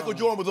 Michael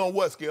Jordan was on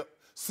what, Skip?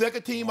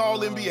 Second team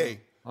All-NBA.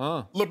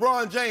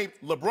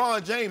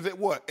 LeBron James at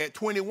what? At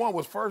 21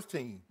 was first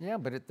team. Yeah,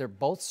 but they're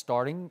both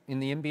starting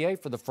in the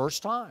NBA for the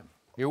first time.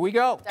 Here we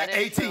go. At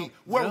 18.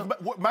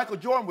 What Michael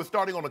Jordan was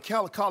starting on a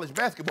college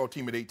basketball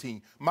team at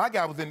 18. My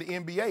guy was in the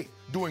NBA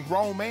doing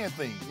grown man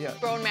things. Yeah.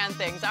 Grown man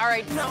things. All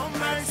right. No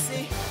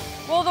mercy.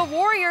 Well, the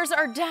Warriors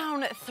are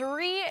down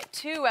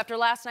 3-2 after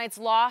last night's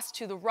loss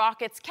to the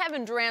Rockets.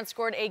 Kevin Durant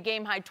scored a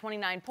game-high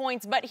 29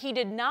 points, but he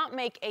did not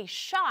make a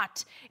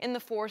shot in the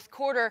fourth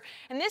quarter.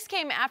 And this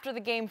came after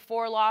the Game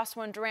 4 loss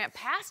when Durant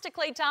passed to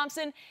Klay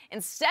Thompson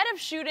instead of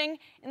shooting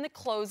in the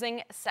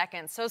closing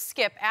seconds. So,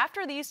 Skip,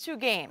 after these two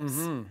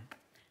games,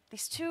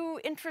 these two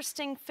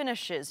interesting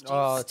finishes, do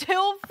you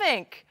still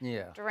think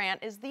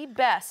Durant is the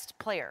best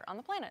player on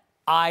the planet?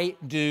 I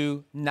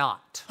do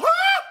not.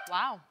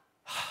 Wow.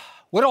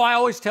 What do I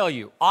always tell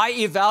you? I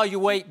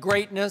evaluate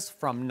greatness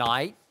from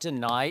night to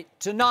night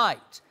to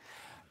night.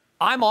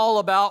 I'm all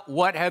about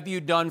what have you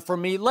done for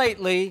me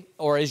lately,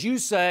 or as you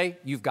say,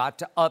 you've got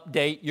to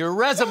update your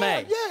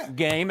resume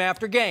game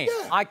after game.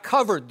 I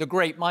covered the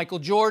great Michael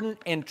Jordan,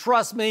 and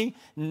trust me,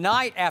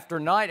 night after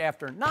night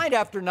after night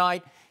after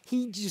night,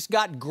 he just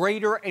got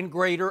greater and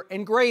greater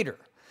and greater.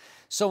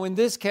 So in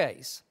this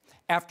case,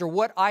 after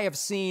what I have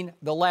seen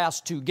the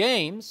last two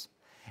games,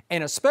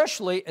 and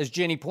especially, as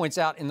Jenny points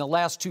out, in the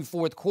last two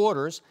fourth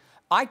quarters,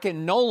 I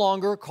can no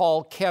longer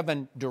call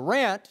Kevin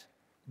Durant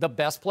the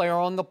best player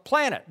on the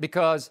planet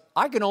because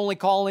I can only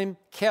call him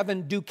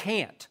Kevin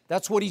Durant.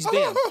 That's what he's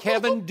been,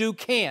 Kevin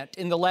Durant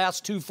in the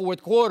last two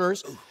fourth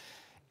quarters.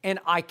 And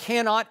I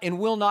cannot and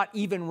will not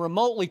even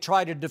remotely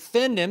try to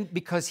defend him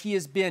because he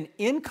has been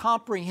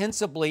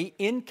incomprehensibly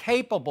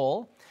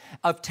incapable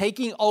of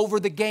taking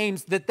over the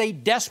games that they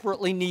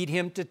desperately need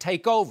him to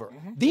take over.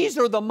 These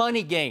are the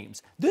money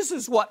games. This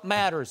is what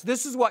matters.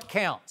 This is what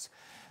counts.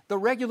 The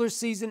regular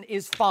season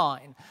is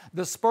fine.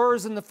 The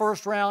Spurs in the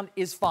first round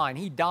is fine.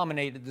 He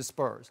dominated the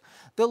Spurs.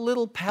 The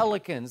little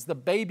Pelicans, the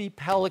baby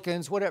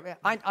Pelicans, whatever.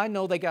 I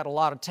know they got a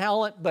lot of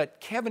talent,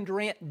 but Kevin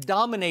Durant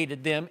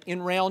dominated them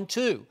in round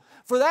two.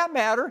 For that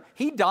matter,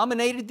 he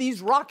dominated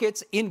these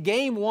Rockets in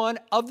game one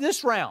of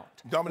this round.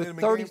 Dominated him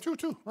in game two,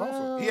 too.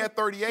 He had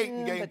 38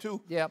 in game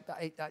two. Yeah,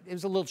 it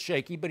was a little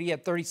shaky, but he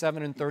had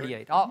 37 and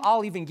 38.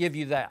 I'll even give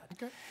you that.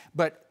 Okay.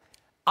 But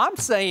I'm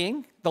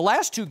saying the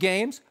last two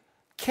games,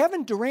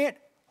 Kevin Durant,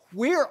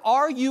 where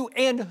are you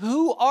and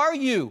who are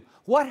you?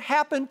 What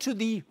happened to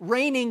the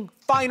reigning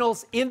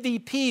finals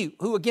MVP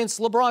who against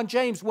LeBron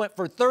James went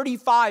for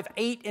 35,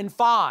 8, and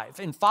 5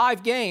 in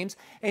 5 games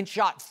and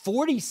shot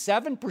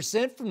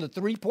 47% from the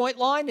three-point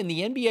line in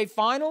the NBA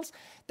Finals?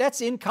 That's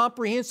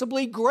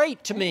incomprehensibly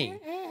great to me.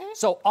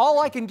 So all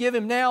I can give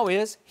him now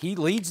is he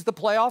leads the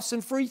playoffs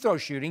in free throw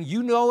shooting.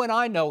 You know and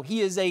I know he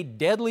is a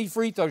deadly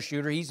free throw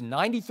shooter. He's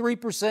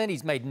 93%.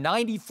 He's made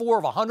 94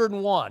 of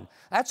 101.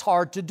 That's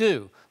hard to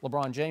do.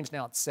 LeBron James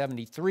now at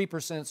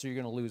 73%, so you're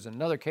going to lose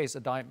another case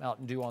of Diet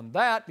Mountain Dew on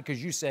that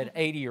because you said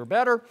 80 or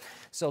better.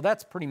 So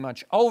that's pretty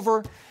much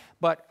over.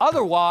 But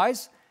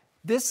otherwise,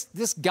 this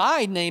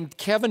guy named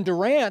Kevin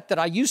Durant that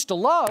I used to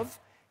love,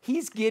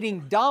 he's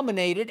getting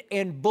dominated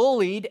and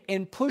bullied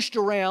and pushed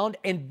around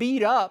and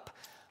beat up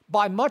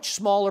by much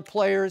smaller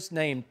players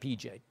named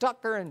P.J.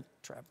 Tucker and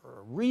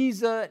Trevor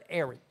Ariza,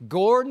 Eric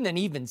Gordon, and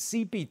even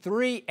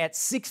CP3 at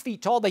 6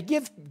 feet tall. They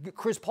give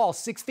Chris Paul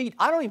 6 feet.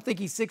 I don't even think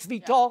he's 6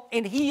 feet tall,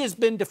 and he has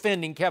been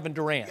defending Kevin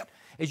Durant.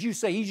 As you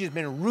say, he's just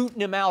been rooting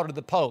him out of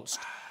the post.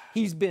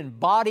 He's been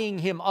bodying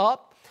him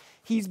up.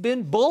 He's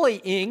been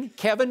bullying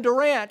Kevin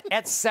Durant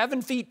at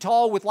 7 feet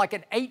tall with like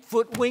an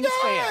 8-foot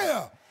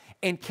wingspan.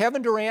 And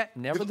Kevin Durant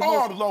never. His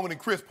arms longer than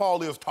Chris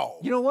Paul is tall.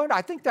 You know what?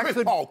 I think that Chris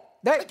could. Paul,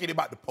 get him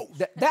out the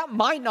post. That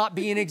might not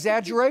be an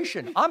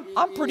exaggeration.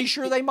 I'm pretty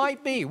sure they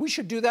might be. We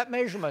should do that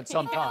measurement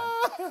sometime.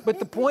 But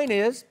the point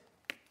is,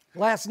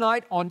 last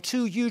night on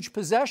 2 huge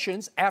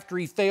possessions, after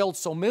he failed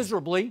so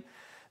miserably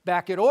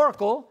back at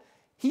Oracle,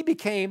 he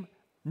became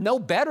no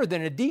better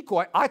than a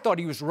decoy. I thought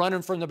he was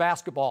running from the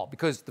basketball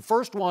because the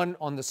first one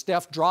on the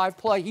Steph drive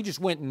play, he just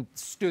went and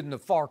stood in the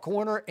far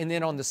corner. And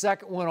then on the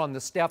second one on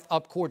the Steph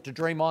up court to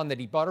Draymond that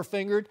he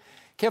butterfingered,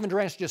 Kevin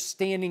Durant's just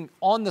standing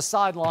on the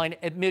sideline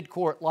at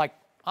midcourt like,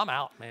 I'm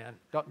out, man.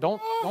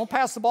 Don't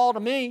pass the ball to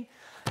me.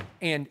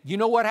 And you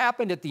know what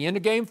happened at the end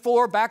of Game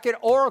 4 back at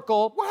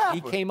Oracle? What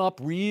happened? He came up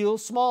real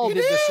small, did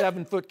the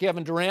 7-foot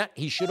Kevin Durant.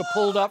 He should have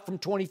pulled up from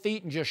 20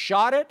 feet and just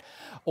shot it,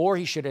 or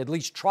he should have at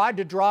least tried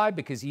to drive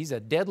because he's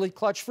a deadly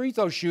clutch free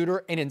throw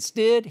shooter, and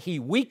instead he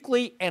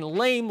weakly and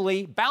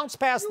lamely bounced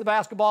past the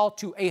basketball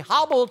to a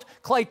hobbled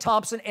Klay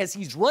Thompson as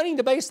he's running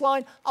the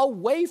baseline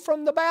away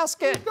from the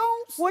basket.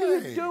 What are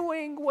you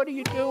doing? What are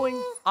you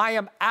doing? I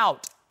am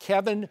out.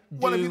 Kevin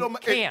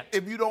Durant.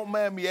 If you don't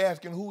mind me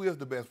asking, who is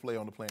the best player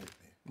on the planet?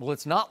 Well,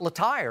 it's not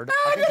Latired.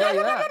 I can tell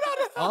you that.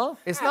 Huh?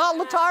 It's not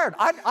Latired.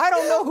 I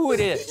don't know who it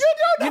is.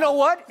 You know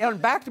what? On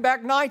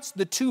back-to-back nights,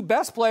 the 2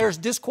 best players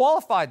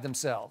disqualified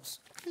themselves.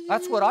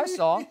 That's what I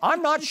saw.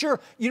 I'm not sure.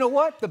 You know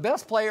what? The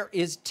best player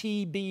is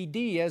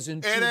TBD, as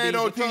in to be determined. It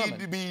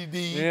ain't no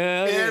TBD.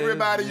 Yeah,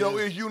 everybody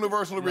is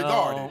universally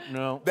regarded.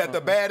 No. That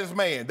the baddest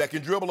man that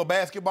can dribble a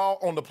basketball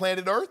on the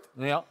planet Earth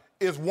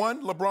is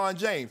one, LeBron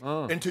James.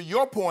 And to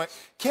your point,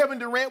 Kevin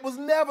Durant was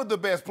never the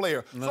best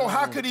player. So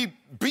how could he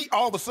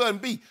all of a sudden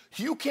be?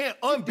 You can't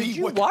unbeat. Did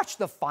you watch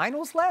the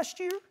finals last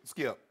year?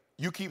 Skip,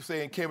 you keep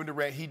saying Kevin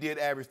Durant, he did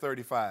average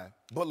 35.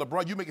 But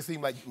LeBron, you make it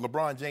seem like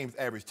LeBron James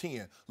averaged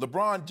 10.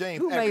 LeBron James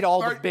Who made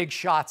all the big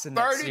shots in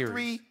that series?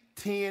 33,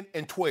 10,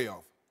 and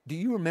 12. Do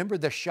you remember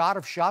the shot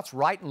of shots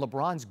right in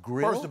LeBron's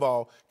grill? First of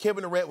all,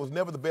 Kevin Durant was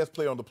never the best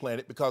player on the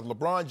planet because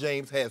LeBron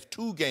James has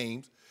 2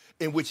 games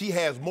in which he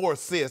has more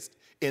assists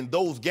in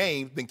those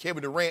games than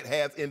Kevin Durant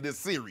has in this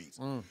series.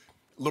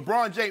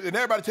 LeBron James, and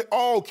everybody said,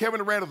 oh, Kevin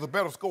Durant is a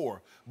better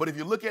scorer. But if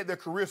you look at their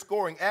career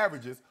scoring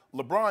averages,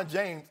 LeBron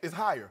James is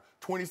higher,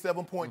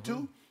 27.2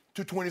 to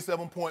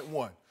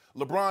 27.1.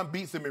 LeBron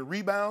beats him in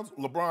rebounds.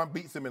 LeBron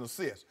beats him in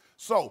assists.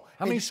 So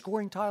how many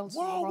scoring titles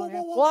does LeBron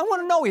have? Well, I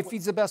want to know if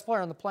he's the best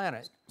player on the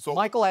planet. So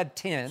Michael had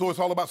 10. So it's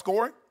all about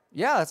scoring?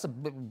 Yeah,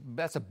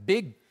 that's a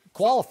big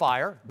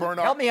qualifier.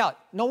 Help me out.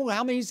 No,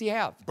 how many does he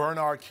have?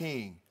 Bernard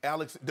King,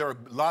 Alex. There are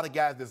a lot of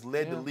guys that's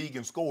led the league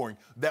in scoring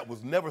that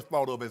was never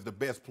thought of as the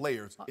best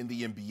players in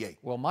the NBA.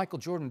 Well, Michael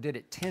Jordan did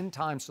it 10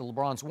 times to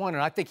LeBron's 1,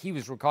 and I think he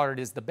was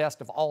regarded as the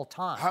best of all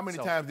time. How many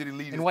times did he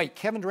lead? And wait,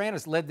 Kevin Durant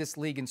has led this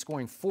league in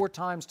scoring 4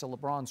 times to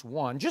LeBron's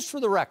 1. Just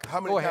for the record.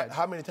 Go ahead.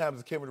 How many times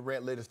has Kevin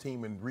Durant led his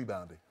team in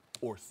rebounding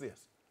or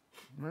assists?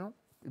 Well,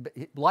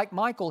 like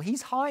Michael,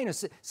 he's high in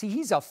assists. See,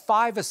 he's a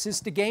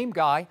 5-assist-a-game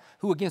guy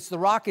who against the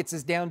Rockets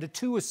is down to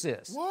 2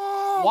 assists.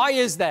 Whoa. Why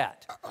is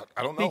that?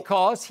 I don't know.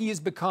 Because he has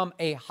become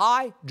a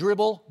high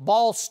dribble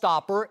ball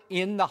stopper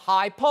in the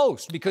high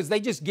post because they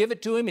just give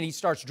it to him and he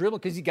starts dribbling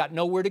because he's got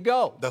nowhere to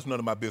go. That's none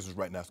of my business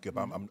right now, Skip.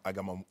 I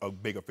got a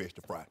bigger fish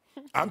to fry.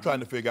 I'm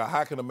trying to figure out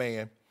how can a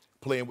man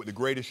playing with the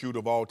greatest shooter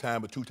of all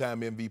time, a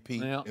 2-time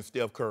MVP, and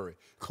Steph Curry.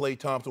 Klay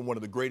Thompson, one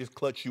of the greatest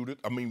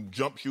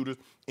jump shooters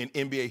in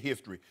NBA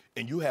history.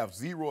 And you have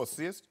 0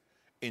 assists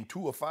in 2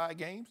 or 5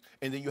 games,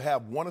 and then you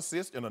have 1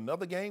 assist in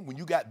another game. When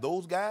you got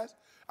those guys,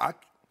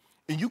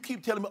 and you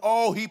keep telling me,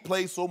 oh, he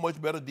plays so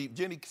much better deep.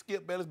 Jenny,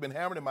 Skip Bayless been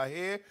hammering in my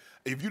head.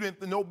 If you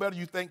didn't know better,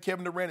 you think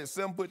Kevin Durant is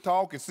 7 foot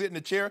tall, can sit in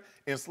a chair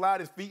and slide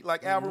his feet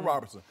like Alvin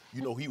Robertson.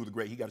 You know he was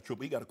great. He got a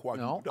triple. He got a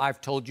quadruple. No,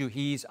 I've told you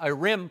he's a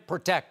rim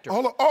protector.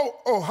 Hold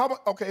on. How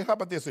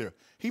about this here?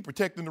 He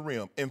protecting the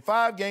rim. In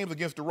 5 games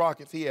against the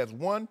Rockets, he has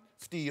 1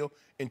 steal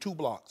and 2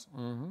 blocks.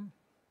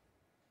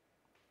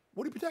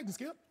 What are you protecting,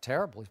 Skip?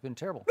 Terrible. He's been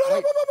terrible.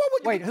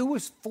 Wait, who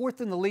was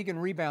 4th in the league in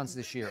rebounds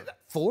this year?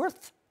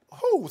 4th?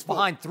 Who was 4th?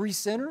 Behind 3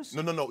 centers?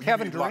 No.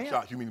 Kevin you mean Durant?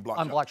 block shots. You mean block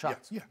shots. Block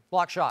shots. Yes.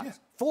 Block shots. Yes.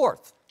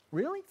 4th.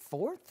 Really?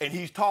 4th? And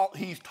he's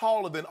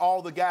taller than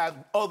all the guys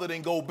other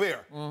than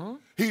Gobert.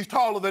 He's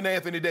taller than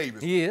Anthony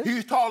Davis. He is?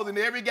 He's taller than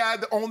every guy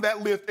on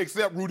that list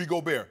except Rudy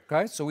Gobert.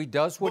 Okay, so he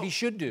does what he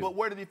should do. But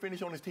where did he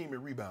finish on his team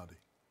in rebounding?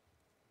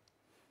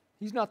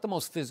 He's not the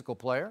most physical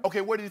player.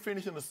 Okay, where did he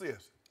finish in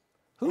assists?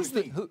 Who's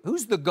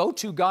the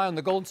go-to guy on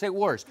the Golden State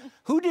Warriors?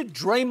 Who did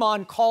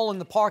Draymond call in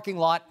the parking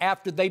lot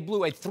after they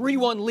blew a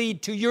 3-1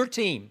 lead to your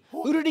team?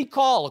 Who did he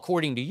call,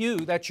 according to you?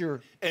 That's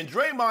your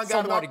Draymond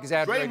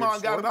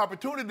got an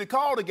opportunity to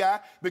call the guy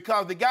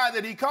because the guy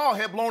that he called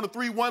had blown a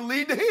 3-1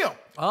 lead to him.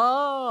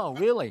 Oh,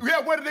 really?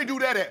 Yeah, where did they do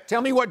that at?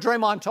 Tell me what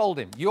Draymond told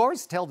him. You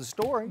always tell the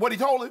story. What he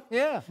told him?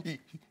 Yeah.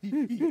 I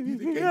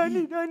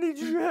need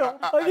your help.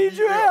 I need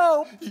your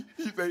help.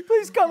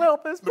 Please come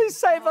help us. Please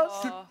save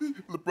us.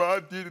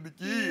 LeBron did it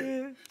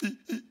again.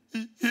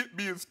 He hit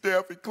me and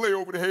Steph and Clay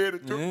over the head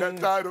and took that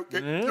title.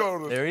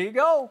 There you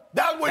go.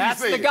 That's what he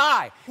said. That's the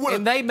guy.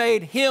 And they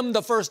made him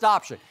the first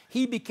option.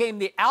 He became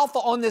the alpha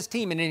on this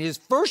team. And in his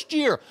first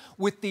year,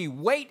 with the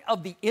weight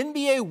of the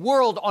NBA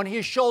world on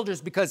his shoulders,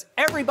 because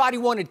everybody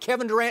wanted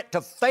Kevin Durant to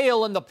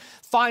fail in the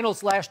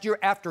finals last year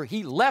after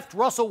he left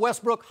Russell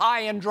Westbrook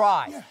high and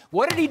dry. Yeah.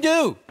 What did he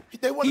do?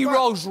 He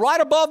rose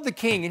right above the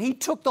king, and he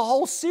took the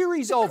whole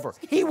series over.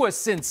 He was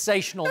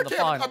sensational in the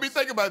finals. I mean,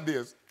 think about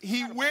this.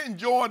 He went and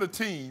joined a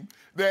team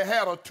that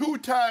had a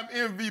 2-time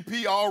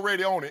MVP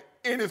already on it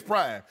in his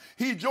prime.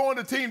 He joined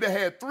a team that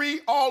had 3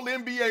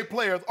 All-NBA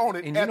players on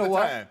it at the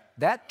time.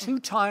 That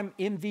 2-time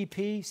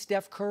MVP,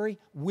 Steph Curry,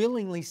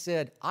 willingly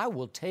said, I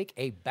will take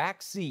a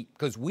back seat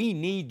because we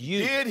need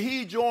you. Did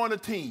he join a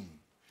team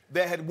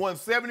that had won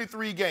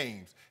 73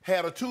 games,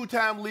 had a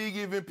 2-time league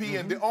MVP,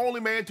 and the only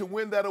man to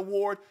win that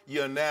award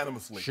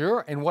unanimously?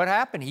 Sure, and what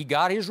happened? He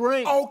got his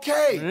ring.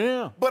 Okay,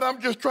 yeah. But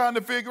I'm just trying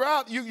to figure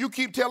out, you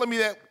keep telling me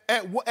that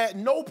at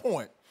no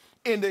point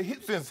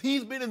since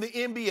he's been in the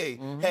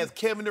NBA has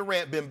Kevin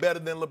Durant been better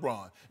than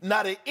LeBron.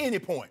 Not at any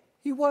point.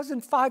 He was in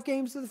 5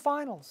 games of the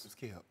finals.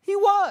 Skip. He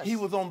was. He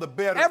was on the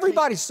better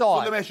Everybody team. saw it.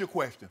 So let me ask you a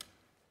question.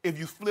 If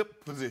you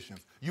flip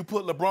positions, you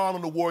put LeBron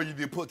on the Warriors,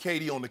 you put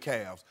KD on the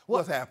Cavs,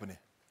 what's happening?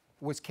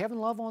 Was Kevin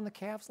Love on the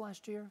Cavs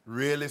last year?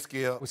 Really,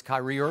 Skip? Was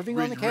Kyrie Irving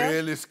on the Cavs?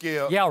 Really,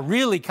 Skip? Yeah,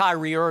 really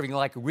Kyrie Irving,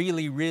 like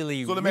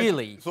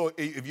really. So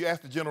if you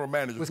ask the general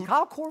manager... Was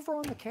Kyle Korver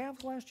on the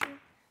Cavs last year?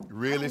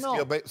 Really,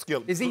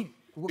 Skip? Is he...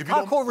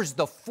 Kyle Korver's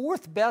the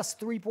 4th best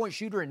three-point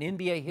shooter in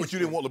NBA history. But you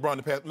didn't want LeBron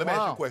to pass. Let me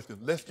ask you a question.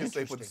 Let's just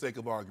say for the sake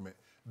of argument,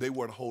 they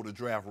were to hold a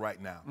draft right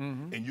now,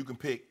 and you can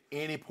pick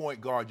any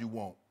point guard you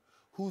want.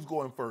 who's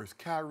going first,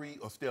 Kyrie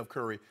or Steph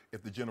Curry,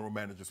 if the general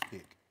manager's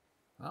pick?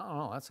 I don't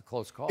know. That's a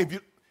close call.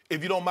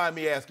 If you don't mind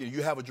me asking,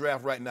 you have a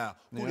draft right now.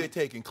 Who they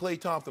taking, Klay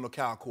Thompson or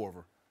Kyle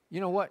Korver? You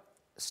know what?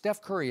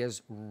 Steph Curry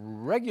has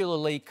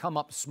regularly come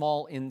up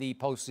small in the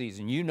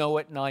postseason. You know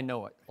it, and I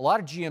know it. A lot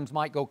of GMs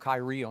might go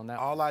Kyrie on that.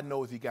 All I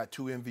know is he got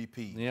 2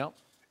 MVPs. Yep.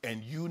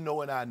 And you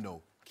know and I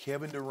know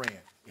Kevin Durant,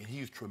 and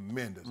he's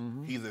tremendous.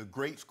 He's a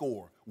great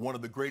scorer, one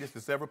of the greatest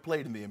that's ever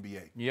played in the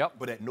NBA. Yep.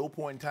 But at no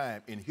point in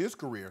time in his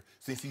career,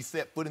 since he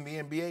set foot in the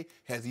NBA,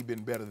 has he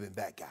been better than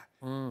that guy.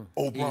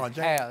 LeBron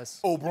James.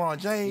 LeBron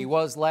James. He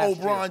was last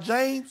year. LeBron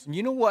James.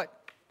 You know what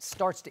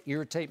starts to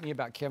irritate me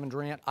about Kevin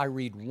Durant? I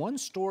read one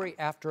story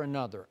after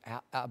another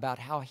about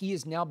how he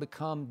has now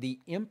become the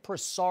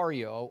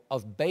impresario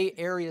of Bay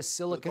Area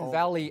Silicon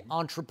Valley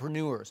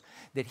entrepreneurs,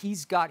 that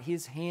he's got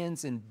his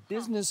hands in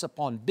business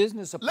upon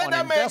business upon Let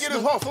that man get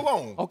his hustle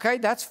on. Okay,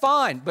 that's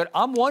fine, but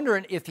I'm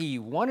wondering if he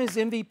won his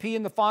MVP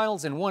in the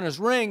finals and won his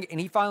ring, and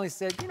he finally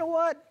said, you know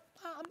what,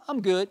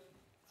 I'm good.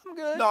 I'm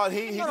good. No,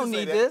 he I don't just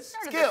need said this.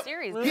 Skip,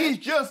 series, he's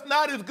just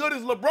not as good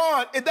as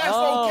LeBron, and that's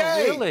Oh,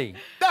 okay. really?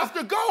 That's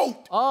the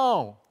GOAT.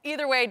 Oh.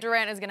 Either way,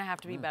 Durant is going to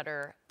have to be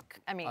better.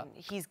 I mean,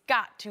 he's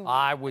got to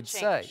I would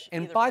say. change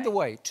And either by the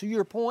way, to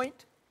your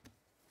point,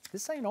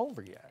 this ain't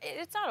over yet.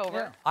 It's not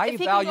over. I If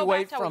he can go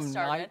evaluate back to how he from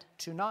started. night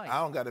to night. I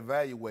don't got to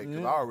evaluate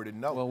because I already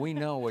know. Well, we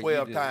know what you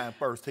 12-time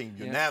first team,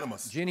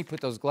 unanimous. Jenny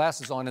put those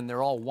glasses on and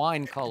they're all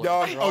wine colored.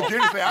 Dog,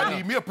 Jenny said, I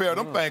need me a pair of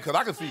them things because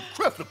I can see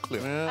crystal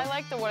clear. I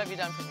like the what have you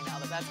done for me now,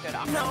 but that's good.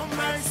 No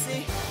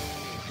mercy.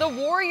 The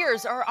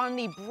Warriors are on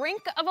the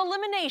brink of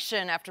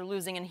elimination after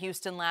losing in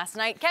Houston last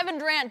night. Kevin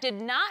Durant did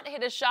not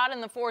hit a shot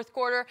in the fourth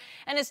quarter,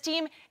 and his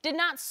team did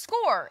not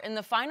score in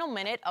the final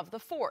minute of the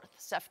fourth.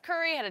 Steph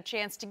Curry had a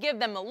chance to give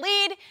them a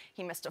lead.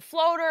 He missed a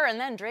floater, and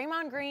then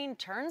Draymond Green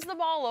turns the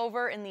ball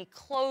over in the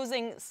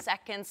closing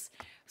seconds.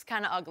 It was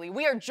kind of ugly.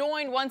 We are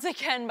joined once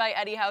again by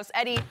Eddie House.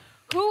 Eddie,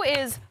 who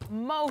is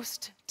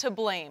most to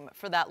blame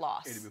for that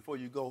loss? Eddie, before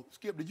you go,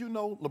 Skip, did you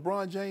know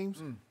LeBron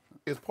James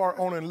is part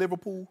owner in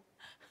Liverpool?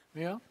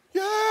 Yeah?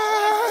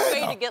 Yeah.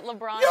 Way to get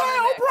LeBron.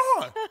 Yeah,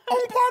 LeBron.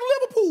 On part of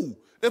Liverpool.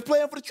 They're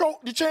playing for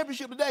the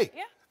championship today.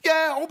 Yeah.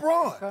 Yeah,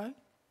 LeBron. Okay.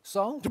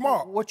 So,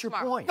 Tomorrow. what's your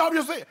point? No, I'm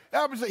just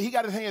saying, he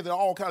got his hands in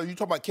all kinds of, you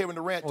talking about Kevin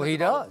Durant. Well, he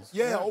does.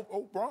 Yeah,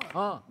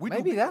 LeBron.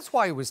 Maybe that's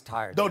why he was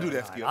tired. Don't do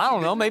that, Skip. I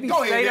don't know. Maybe he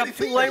Go stayed ahead, up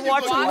too Eddie. late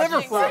watching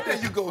Liverpool.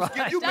 There you go,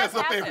 Skip. You mess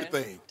up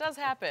everything. Does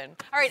happen.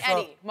 All right,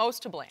 Eddie,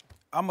 most to blame.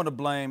 I'm going to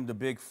blame the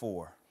big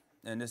four,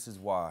 and this is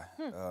why.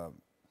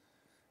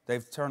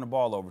 They've turned the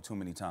ball over too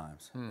many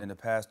times. In the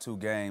past 2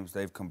 games,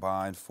 they've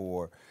combined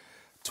for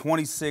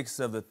 26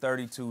 of the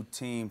 32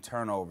 team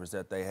turnovers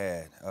that they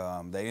had.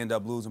 They end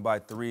up losing by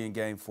 3 in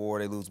Game 4.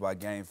 They lose by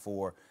Game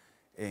 4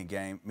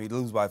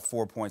 lose by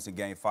 4 points in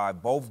Game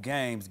 5. Both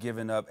games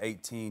giving up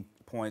 18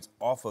 points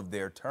off of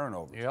their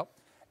turnovers. Yep.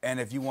 And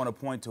if you want to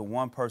point to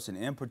one person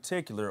in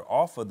particular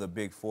off of the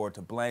big four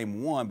to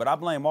blame one, but I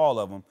blame all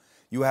of them,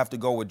 you have to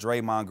go with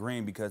Draymond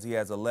Green because he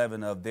has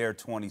 11 of their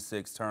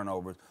 26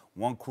 turnovers.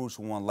 One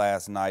crucial one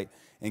last night.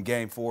 In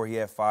Game 4, he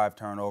had 5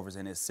 turnovers,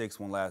 and his 6th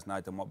one last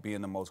night,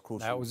 being the most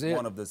crucial. That was it.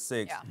 One of the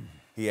 6. Yeah.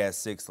 He had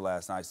 6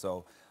 last night.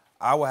 So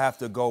I will have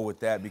to go with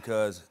that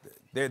because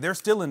they're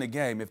still in the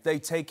game. If they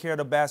take care of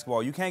the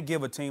basketball, you can't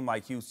give a team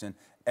like Houston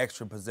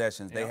extra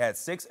possessions. They had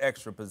 6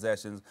 extra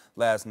possessions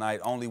last night,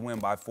 only win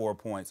by 4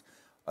 points.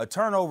 A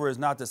turnover is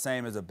not the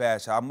same as a bad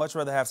shot. I'd much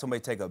rather have somebody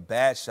take a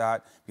bad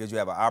shot because you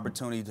have an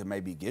opportunity to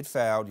maybe get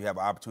fouled. You have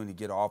an opportunity to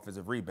get an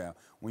offensive rebound.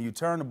 When you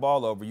turn the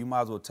ball over, you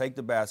might as well take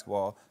the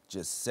basketball,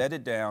 just set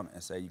it down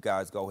and say, you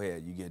guys go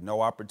ahead. You get no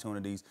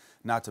opportunities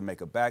not to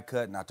make a back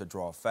cut, not to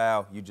draw a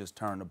foul. You just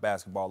turn the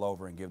basketball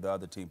over and give the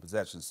other team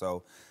possession.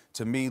 So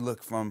to me,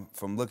 look from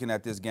looking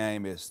at this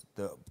game, it's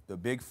the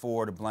big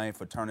four to blame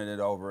for turning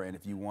it over. And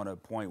if you want to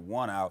point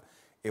one out,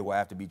 it will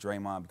have to be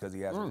Draymond because he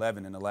has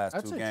 11 in the last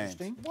 2 games.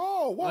 That's interesting.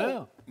 Whoa.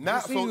 Yeah.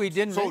 Now,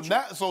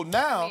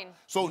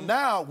 so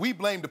now we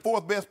blame the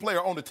 4th best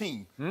player on the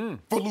team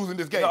for losing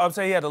this game. No, I'm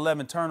saying he had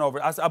 11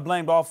 turnovers. I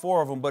blamed all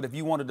 4 of them, but if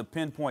you wanted to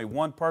pinpoint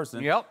one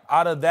person, Yep.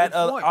 out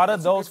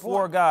of those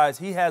 4 point. guys,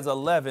 he has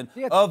 11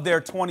 of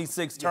their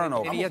 26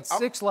 turnovers. And he had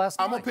 6 last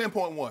night. I'm gonna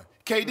pinpoint one.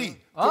 KD.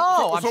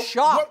 I'm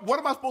shocked. What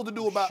am I supposed to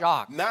do about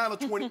Shocked. 9 or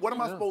 20? What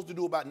am I supposed to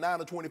do about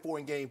 9 or 24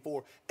 in Game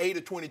 4, 8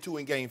 or 22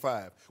 in Game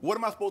 5? What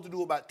am I supposed to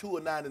do about 2 or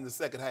 9 in the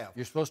second half?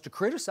 You're supposed to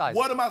criticize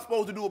What him. am I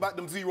supposed to do about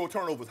them 0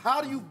 turnovers? How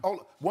do you?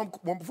 One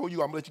before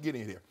you, I'm gonna let you get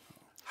in here.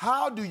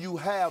 How do you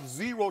have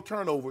 0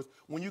 turnovers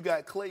when you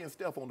got Klay and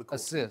Steph on the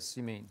court? Assists,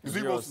 you mean?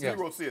 Zero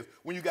assists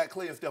when you got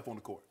Klay and Steph on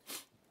the court.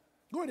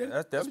 Go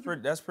ahead.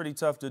 That's pretty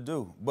tough to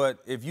do. But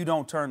if you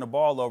don't turn the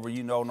ball over,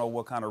 you don't know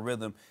what kind of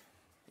rhythm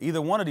either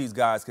one of these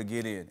guys could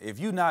get in. If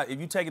you're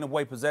taking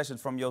away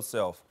possessions from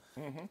yourself,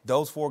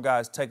 those 4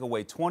 guys take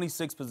away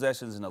 26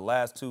 possessions in the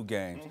last 2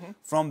 games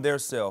from their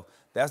self.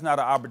 that's not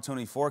an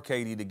opportunity for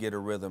KD to get a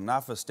rhythm,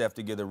 not for Steph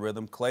to get a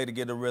rhythm, Klay to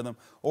get a rhythm,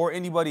 or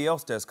anybody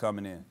else that's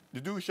coming in.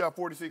 The dude shot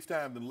 46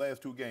 times in the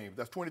last 2 games.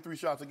 That's 23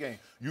 shots a game.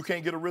 You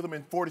can't get a rhythm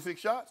in 46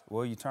 shots?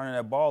 Well, you're turning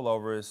that ball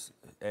over,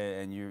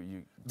 and you're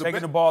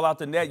taking the ball out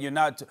the net.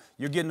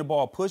 You're getting the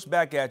ball pushed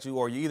back at you,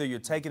 or you're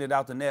taking it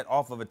out the net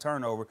off of a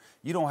turnover.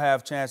 You don't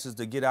have chances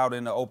to get out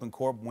in the open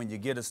court when you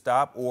get a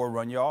stop or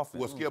run your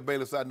offense. Well, Skip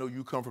Bayless, I know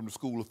you come from the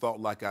school of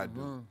thought like I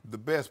do. The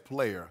best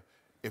player,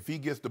 if he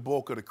gets the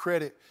bulk of the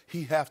credit,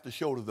 he has to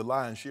shoulder the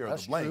lion's share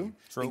of the blame.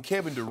 True. And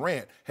Kevin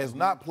Durant has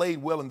not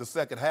played well in the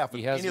second half of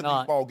any of these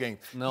ball games.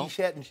 No.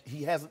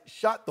 He hasn't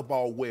shot the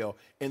ball well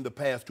in the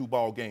past 2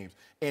 ball games.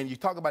 And you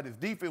talk about his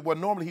defense. Well,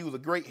 normally he was a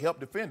great help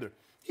defender.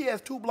 He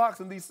has 2 blocks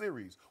in these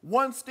series,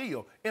 1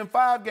 steal in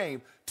 5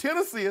 games, 10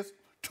 assists,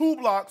 2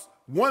 blocks,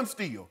 1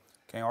 steal.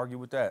 Can't argue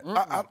with that.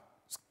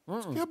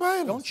 Skip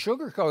Bayless. Don't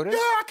sugarcoat it. Yeah,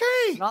 I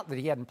can't. Not that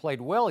he hadn't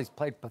played well. He's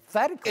played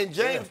pathetically. And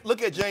James,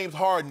 look at James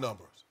Harden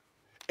numbers.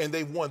 And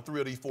they've won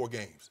 3 of these 4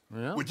 games.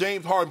 Yeah. With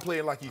James Harden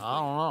playing like he's playing. I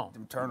don't know.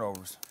 Them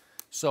turnovers.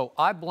 So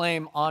I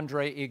blame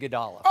Andre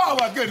Iguodala. Oh,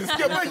 my goodness,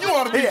 Skip, man, you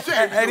ought to be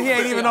ashamed. And he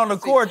ain't even on the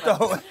court,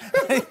 though.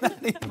 He's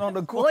not even on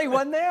the court. Well, he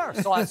wasn't there.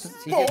 So he 4 gets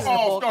the bulk of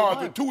All-Stars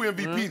the and 2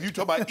 MVPs. You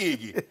talk about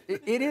Iggy.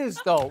 It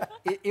is, though.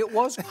 It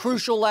was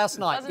crucial last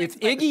night. If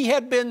Iggy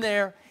had been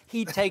there,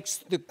 he takes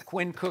the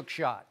Quinn Cook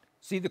shot.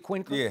 See the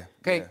Quinn Cook? Yeah.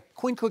 Okay, yeah.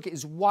 Quinn Cook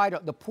is wide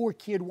up. The poor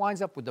kid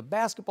winds up with the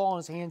basketball in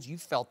his hands. You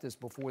felt this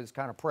before, this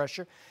kind of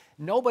pressure.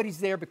 Nobody's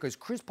there because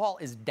Chris Paul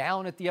is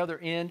down at the other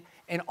end,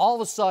 and all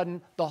of a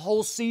sudden, the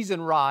whole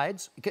season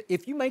rides.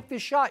 If you make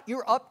this shot,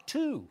 you're up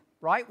 2,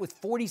 right, with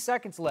 40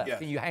 seconds left. Yes.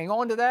 Can you hang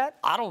on to that?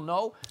 I don't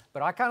know,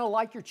 but I kind of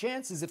like your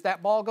chances if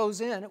that ball goes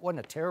in. It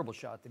wasn't a terrible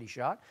shot that he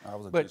shot. That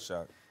was a good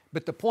shot.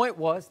 But the point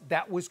was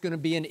that was going to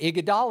be an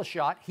Iguodala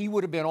shot. He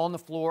would have been on the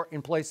floor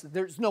in place.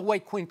 There's no way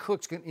Quinn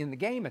Cook's in the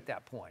game at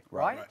that point,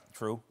 right?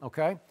 True.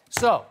 Okay.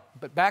 So,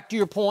 but back to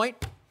your point,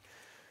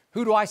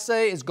 who do I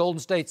say is Golden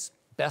State's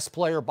best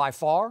player by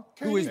far?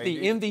 Who is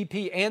the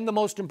MVP and the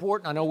most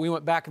important? I know we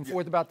went back and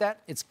forth about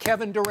that. It's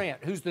Kevin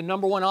Durant. Who's the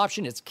number 1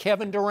 option? It's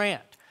Kevin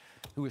Durant,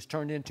 who has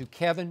turned into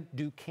Kevin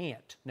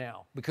Do-Can't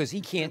now because he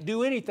can't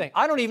do anything.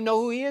 I don't even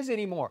know who he is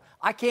anymore.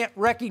 I can't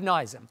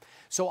recognize him.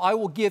 So I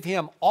will give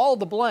him all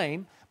the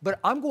blame, but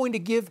I'm going to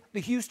give the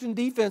Houston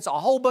defense a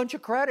whole bunch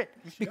of credit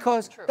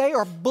because they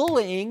are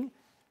bullying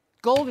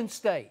Golden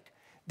State.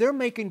 They're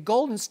making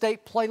Golden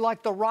State play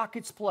like the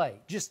Rockets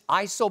play, just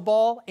iso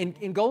ball,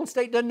 and Golden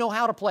State doesn't know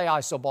how to play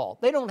iso ball.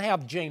 They don't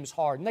have James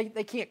Harden.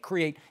 They can't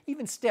create.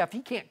 Even Steph, he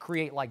can't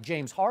create like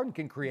James Harden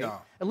can create.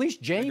 No. At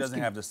least James He doesn't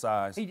have the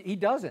size. He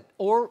doesn't.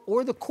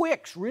 Or the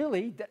quicks,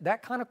 really,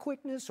 that kind of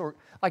quickness. Or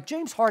like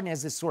James Harden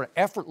has this sort of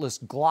effortless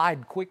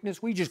glide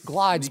quickness. We just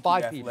glides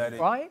by people,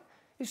 right?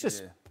 It's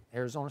just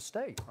Arizona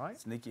State, right?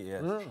 Sneaky,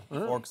 yeah.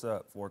 Forks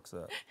up. Forks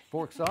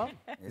up?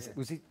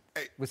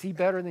 Was he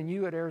better than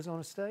you at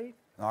Arizona State?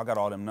 No, I got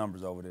all them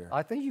numbers over there.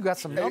 I think you got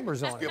some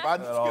numbers on Skip, it.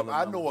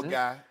 I know a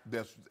guy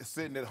that's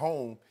sitting at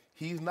home.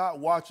 He's not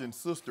watching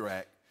Sister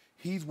Act.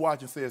 He's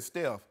watching, says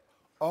Steph,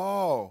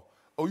 oh,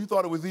 you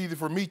thought it was easy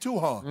for me too,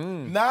 huh?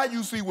 Now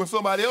you see when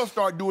somebody else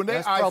start doing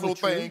their ISO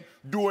thing,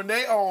 doing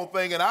their own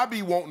thing, and I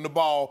be wanting the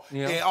ball,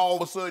 and all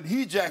of a sudden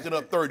he jacking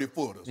up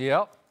 30-footers.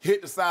 Yep.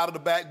 Hit the side of the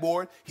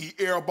backboard, he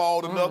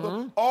airballed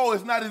another. Oh,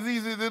 it's not as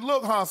easy as it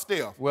look, huh,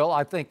 Steph? Well,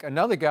 I think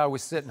another guy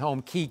was sitting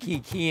home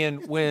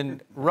keying when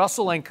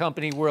Russell and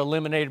company were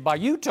eliminated by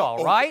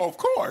Utah, right? Of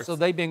course. So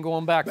they've been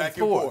going back and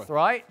forth,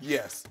 right?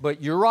 Yes.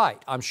 But you're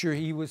right. I'm sure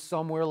he was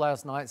somewhere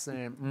last night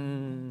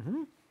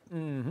saying,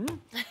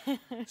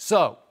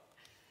 So,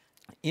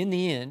 in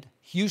the end,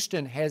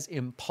 Houston has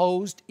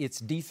imposed its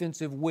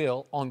defensive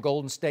will on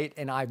Golden State,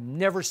 and I've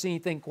never seen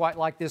anything quite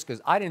like this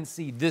because I didn't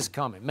see this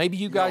coming. Maybe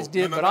you guys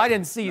did, but I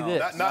didn't see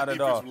this. Not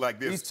at all. Like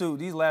this.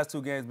 These last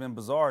 2 games have been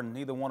bizarre, and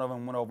neither one of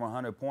them went over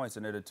 100 points,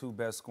 and they're the 2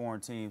 best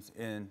scoring teams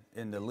in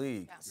the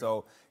league. Yeah.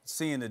 So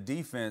seeing the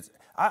defense,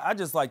 I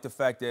just like the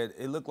fact that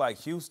it looked like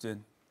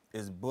Houston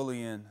is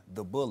bullying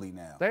the bully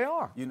now. They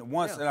are.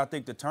 And I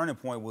think the turning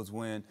point was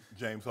when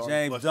James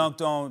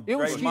dunked on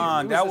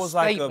Draymond. That That was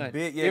like a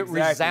big,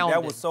 exactly. Resounded.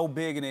 That was so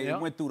big, and it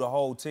went through the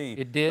whole team.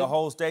 It did. The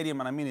whole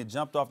stadium, and I mean, it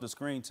jumped off the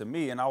screen to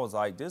me, and I was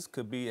like, this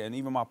could be, and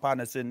even my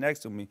partner sitting next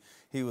to me,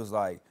 he was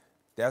like,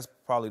 that's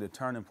probably the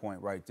turning point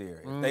right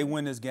there. If they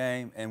win this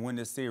game and win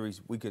this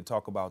series, we could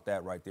talk about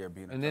that right there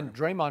being a And then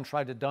Draymond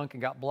tried to dunk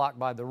and got blocked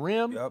by the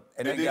rim. Yep.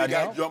 And then he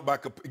got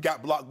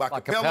blocked by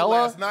Capella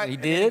last night. He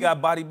And did. he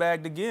got body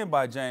bagged again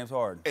by James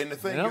Harden. And the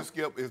thing is,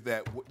 Skip, is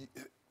that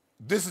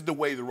this is the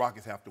way the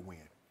Rockets have to win.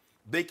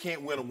 They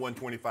can't win a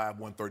 125,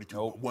 132,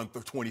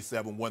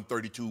 127,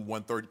 132,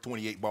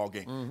 128 ball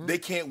game. They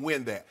can't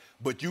win that.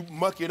 But you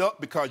muck it up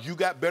because you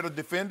got better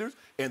defenders,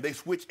 and they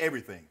switch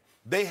everything.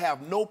 They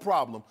have no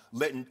problem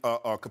letting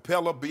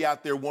Capella be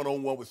out there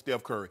one-on-one with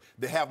Steph Curry.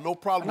 They have no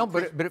problem. No,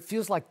 but it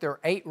feels like there are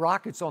 8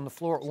 Rockets on the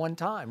floor at one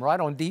time, right,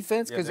 on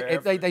defense? Because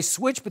they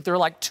switch, but they're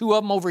like 2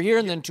 of them over here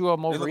and then 2 of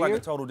them over here. They look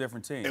like a total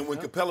different team. And when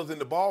Capella's in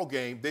the ball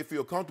game, they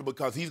feel comfortable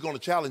because he's going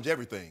to challenge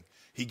everything.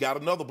 He got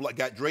another block.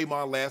 Got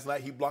Draymond last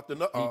night. He blocked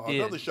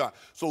another shot.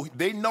 So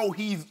they know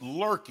he's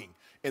lurking.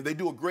 And they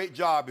do a great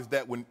job is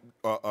that when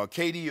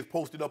KD is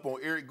posted up on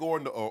Eric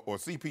Gordon or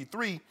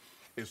CP3,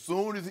 as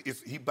soon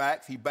as he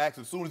backs.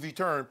 As soon as he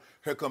turns,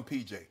 here come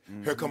PJ.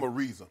 Here come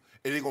Ariza.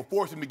 And they're going to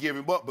force him to give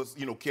him up. But,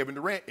 Kevin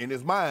Durant, in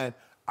his mind,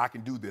 I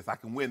can do this. I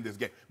can win this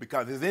game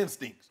because his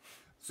instincts.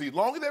 See, as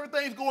long as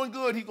everything's going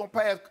good, he's going to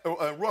pass.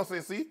 Russ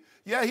says, see,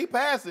 yeah, he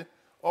passing.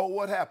 Oh,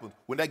 what happens?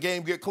 When that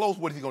game get close,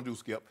 what is he going to do,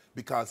 Skip?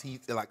 Because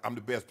he's like, I'm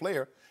the best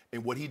player.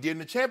 And what he did in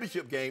the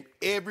championship game,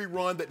 every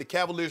run that the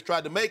Cavaliers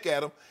tried to make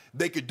at him,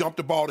 they could dump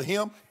the ball to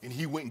him, and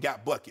he went and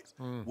got buckets.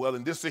 Well,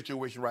 in this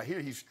situation right here,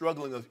 he's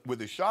struggling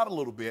with his shot a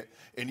little bit,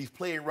 and he's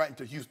playing right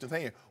into Houston's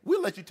hand.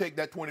 We'll let you take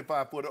that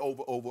 25-footer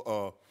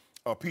over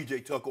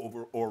P.J. Tucker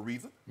over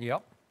Ariza.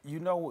 Yep. You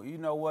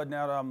know what?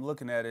 Now that I'm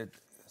looking at it,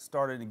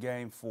 starting in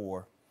Game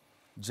 4,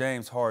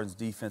 James Harden's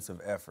defensive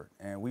effort.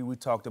 And we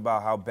talked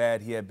about how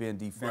bad he had been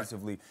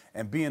defensively. Right.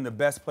 And being the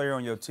best player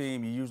on your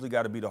team, you usually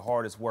got to be the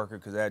hardest worker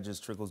because that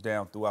just trickles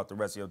down throughout the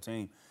rest of your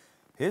team.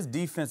 His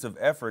defensive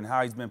effort and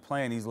how he's been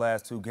playing these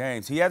last 2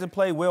 games, he hasn't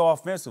played well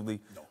offensively,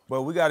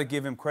 but we got to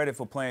give him credit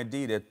for playing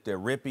D. That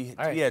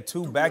rippy. He had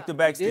 2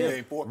 back-to-back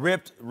steals.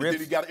 Ripped. And then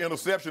he got an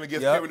interception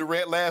against Kevin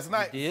Durant last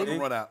night for the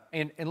run out.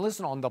 And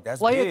listen, on the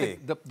play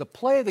the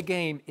play of the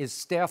game is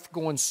Steph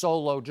going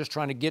solo, just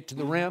trying to get to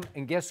the rim.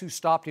 And guess who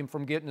stopped him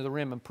from getting to the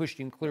rim and pushed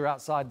him clear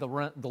outside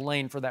the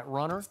lane for that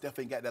runner? Steph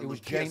ain't got that. It was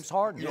kiss. James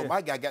Harden.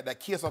 My guy got that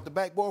kiss off the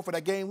backboard for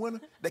that game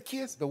winner. That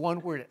kiss. The one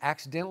where it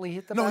accidentally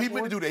hit the backboard? No, he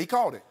didn't do that. He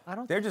called it.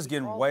 They're just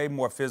getting way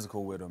more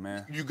physical with him,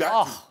 man. You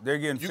got to. They're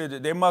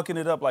getting they're mucking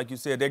it up, like you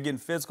said. They're getting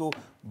physical,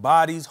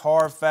 bodies,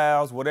 hard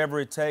fouls, whatever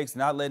it takes,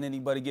 not letting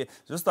anybody get.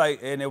 Just like,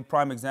 and a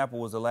prime example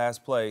was the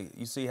last play.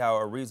 You see how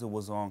Ariza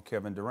was on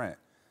Kevin Durant.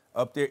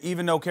 Up there,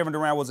 even though Kevin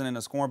Durant wasn't in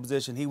a scoring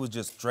position, he was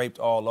just draped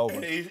all over.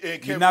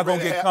 And You're not going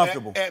to get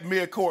comfortable. At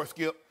mid-court,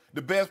 Skip,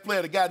 the best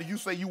player, the guy that you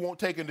say you won't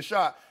take in the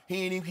shot,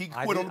 he quit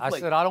on the plate. I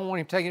said I don't want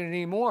him taking it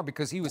anymore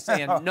because he was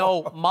saying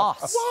no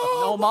Moss.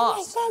 No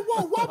Moss.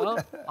 Whoa.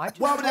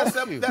 Why would that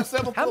 7-foot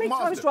monster? How many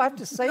times do I have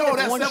to say that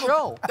in one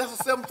show? That's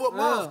a 7-foot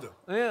monster.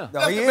 Yeah.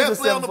 No, he is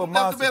a 7-foot monster.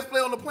 That's the best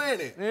player on the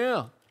planet.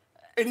 Yeah.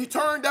 And he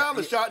turned down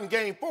the shot in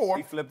Game 4.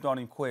 He flipped on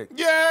him quick.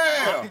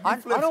 Yeah. I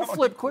don't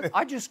flip quick.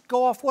 I just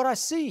go off what I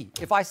see.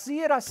 If I see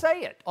it, I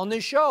say it on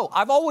this show.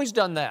 I've always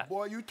done that.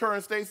 Boy, you turn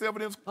state's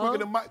evidence quicker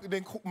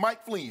than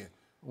Mike Flynn.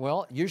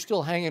 Well, you're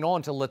still hanging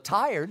on to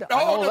tired.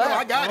 No,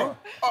 I got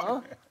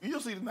it.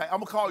 You'll see tonight. I'm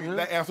going to call you.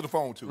 Answer the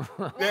phone, too.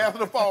 Answer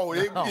the phone.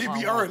 It'll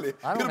be early.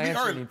 I don't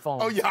answer any phone.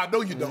 Oh, yeah, I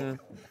know you don't.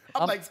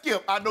 I'm like,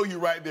 Skip, I know you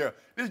right there.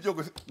 This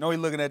joker. No, he's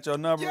looking at your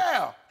number?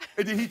 Yeah.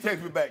 And then he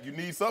texts me back, you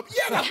need something?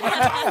 Yeah, that's what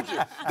I called you.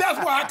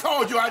 That's why I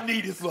called you. I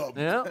needed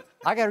something. Yeah.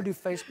 I got to do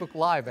Facebook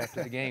Live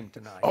after the game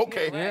tonight.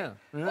 Okay. Yeah.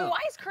 Well, why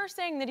is Kerr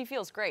saying that he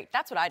feels great?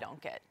 That's what I don't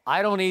get.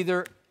 I don't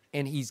either.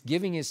 And he's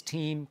giving his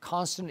team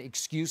constant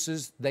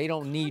excuses they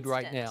don't need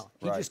right now.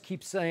 He just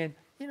keeps saying,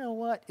 you know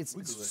what? It's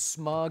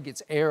smug.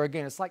 It's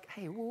arrogant. It's like,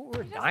 hey,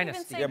 we're a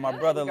dynasty. Yeah, my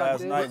brother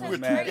last night was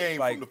mad. 2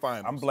 games from the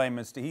finals. I'm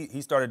blaming Steve.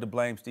 He started to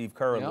blame Steve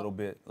Kerr a little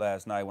bit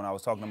last night when I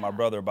was talking to my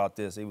brother about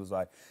this. He was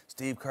like,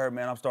 Steve Kerr,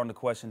 man, I'm starting to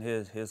question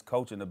his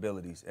coaching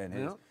abilities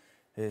and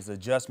his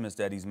adjustments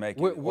that he's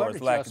making, or his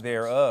lack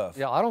thereof.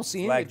 Yeah, I don't see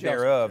any lack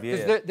thereof.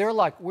 Yeah, they're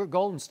like, we're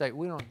Golden State.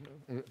 We don't.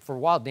 For a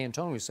while,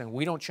 D'Antoni was saying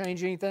we don't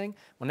change anything.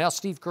 Well, now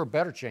Steve Kerr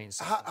better change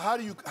something. How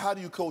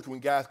do you coach when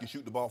guys can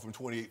shoot the ball from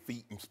 28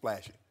 feet and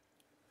splash it?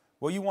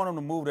 Well, you want them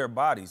to move their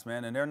bodies,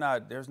 man, and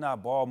there's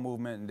not ball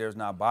movement and there's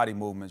not body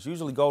movements.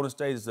 Usually Golden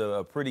State is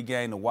a pretty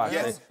game to watch.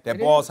 Yes, that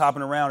ball's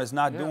hopping around. It's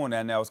not doing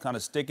that now. It's kind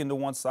of sticking to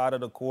one side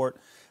of the court.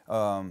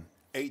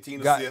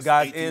 18 assists,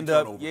 guys 18 end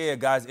turnovers.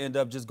 guys end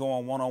up just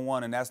going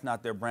one-on-one, and that's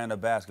not their brand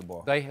of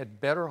basketball. They had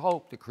better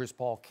hope that Chris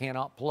Paul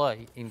cannot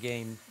play in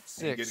Game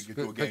 6. Get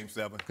to a Game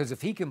 7. Because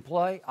if he can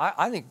play,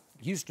 I think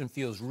Houston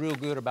feels real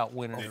good about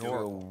winning They in feel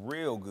Oracle.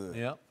 real good.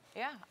 Yep.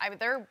 Yeah,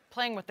 they're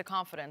playing with the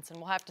confidence, and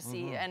we'll have to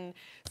see. And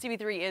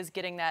CB3 is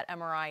getting that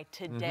MRI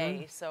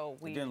today, so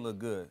It didn't look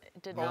good.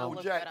 It did not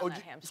look good on that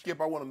hamstring. Skip,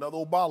 I want another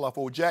old bottle off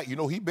old Jack. You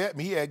know, he bet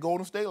me he had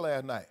Golden State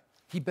last night.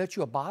 He bet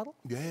you a bottle?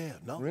 Yeah,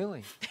 no.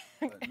 Really?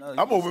 No,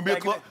 I'm over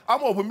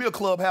Mill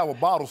Club have a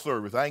bottle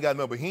service. I ain't got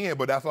nothing but hen,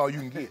 but that's all you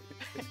can get.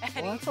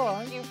 Well, that's all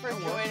right. Thank you for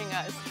joining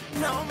us.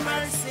 No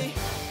mercy.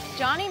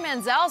 Johnny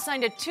Manziel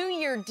signed a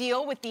 2-year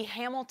deal with the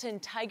Hamilton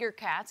Tiger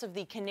Cats of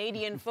the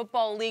Canadian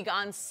Football League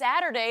on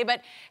Saturday,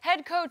 but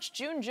head coach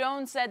June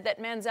Jones said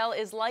that Manziel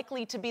is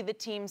likely to be the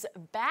team's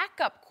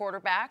backup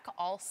quarterback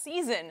all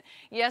season.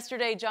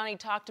 Yesterday, Johnny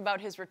talked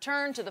about his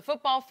return to the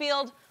football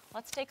field.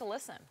 Let's take a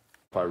listen.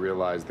 I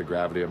realized the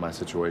gravity of my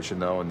situation,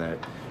 though, and that,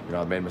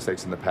 I've made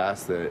mistakes in the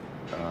past that,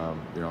 I'm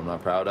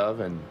not proud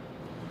of, and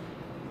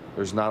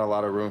there's not a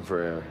lot of room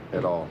for error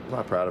at all. I'm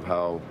not proud of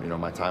how,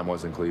 my time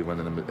was in Cleveland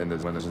and the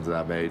decisions that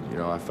I made.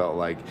 I felt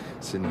like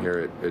sitting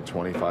here at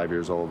 25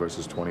 years old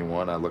versus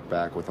 21, I look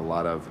back with a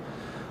lot of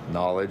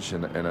knowledge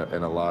and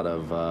a lot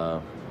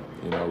of,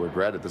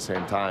 regret at the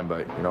same time.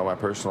 But, my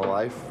personal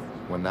life,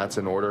 when that's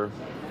in order,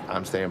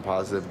 I'm staying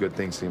positive. Good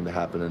things seem to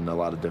happen in a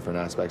lot of different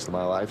aspects of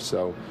my life.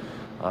 So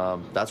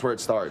that's where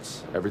it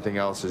starts. Everything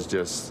else is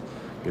just,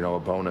 a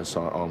bonus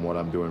on what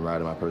I'm doing right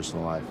in my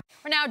personal life.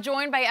 We're now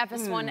joined by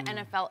FS1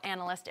 NFL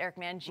analyst Eric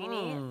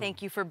Mangini.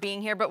 Thank you for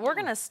being here. But we're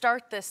going to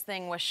start this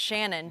thing with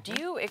Shannon. Do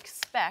you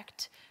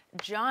expect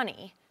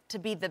Johnny to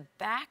be the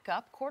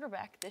backup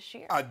quarterback this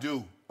year? I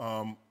do.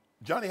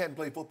 Johnny hadn't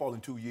played football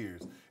in 2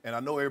 years. And I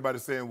know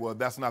everybody's saying, well,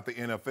 that's not the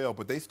NFL,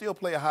 but they still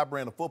play a high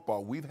brand of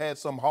football. We've had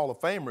some Hall of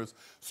Famers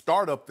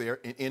start up there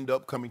and end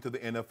up coming to the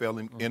NFL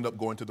and end up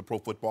going to the Pro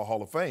Football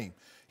Hall of Fame.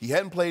 He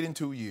hadn't played in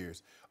 2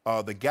 years.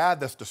 The guy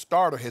that's the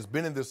starter has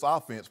been in this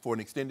offense for an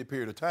extended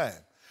period of time.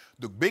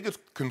 The biggest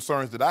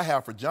concerns that I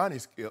have for Johnny,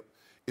 Skip,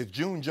 is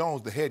June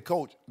Jones, the head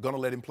coach, going to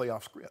let him play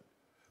off script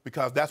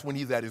because that's when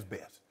he's at his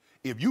best.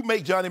 If you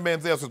make Johnny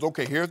Manziel says,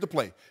 okay, here's the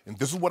play, and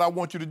this is what I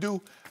want you to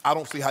do, I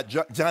don't see how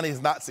Johnny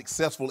is not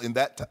successful in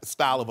that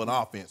style of an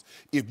offense.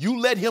 If you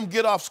let him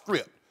get off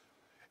script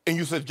and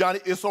you say, Johnny,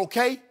 it's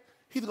okay,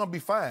 he's going to be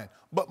fine.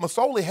 But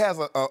Masoli has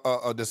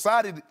a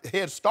decided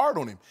head start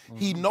on him.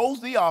 He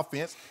knows the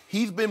offense.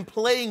 He's been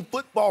playing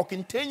football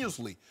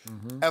continuously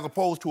as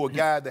opposed to a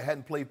guy that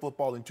hadn't played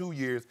football in 2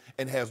 years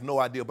and has no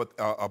idea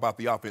about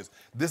the offense.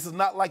 This is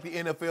not like the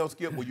NFL,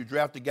 Skip, where you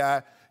draft a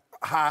guy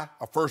high,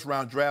 a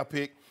first-round draft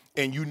pick,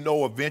 and you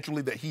know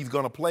eventually that he's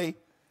going to play.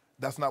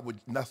 That's not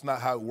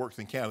how it works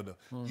in Canada.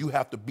 You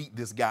have to beat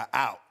this guy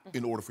out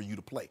in order for you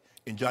to play.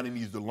 And Johnny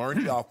needs to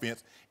learn the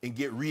offense and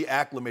get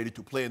reacclimated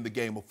to playing the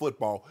game of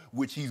football,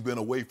 which he's been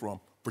away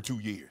from for 2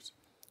 years.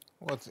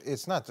 Well,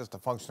 it's not just a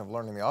function of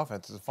learning the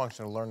offense. It's a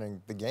function of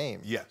learning the game.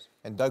 Yes.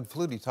 And Doug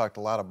Flutie talked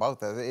a lot about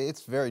that.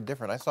 It's very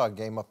different. I saw a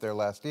game up there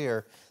last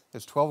year.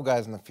 There's 12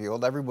 guys in the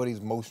field. Everybody's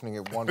motioning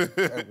at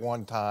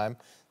one time.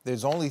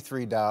 There's only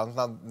 3 downs.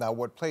 Now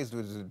what plays to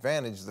his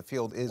advantage, the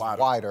field is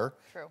wider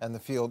and the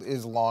field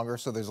is longer,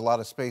 so there's a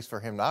lot of space for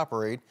him to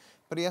operate.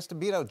 But he has to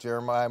beat out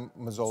Jeremiah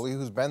Masoli,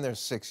 who's been there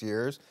 6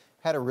 years,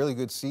 had a really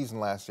good season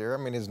last year. I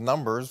mean, his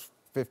numbers,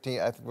 15,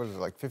 I think, what is it,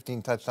 like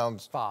 15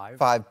 touchdowns,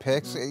 5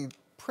 picks. A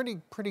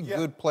pretty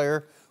good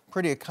player,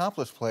 pretty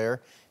accomplished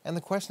player. And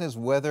the question is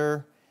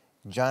whether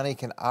Johnny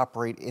can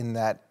operate in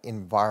that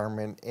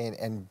environment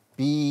and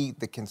be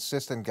the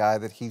consistent guy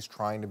that he's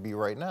trying to be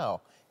right now.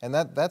 And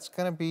that's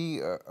going to be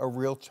a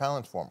real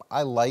challenge for him.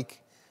 I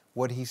like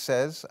what he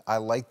says. I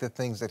like the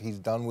things that he's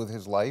done with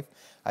his life.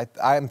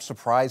 I'm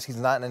surprised he's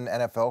not in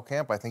an NFL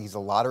camp. I think he's a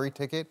lottery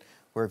ticket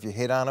where if you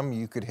hit on him,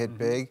 you could hit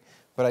big.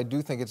 But I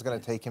do think it's going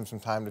to take him some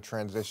time to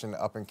transition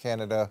up in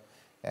Canada.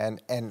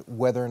 And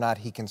whether or not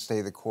he can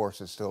stay the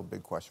course is still a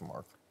big question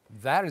mark.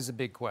 That is a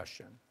big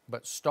question.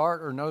 But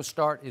start or no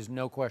start is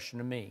no question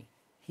to me.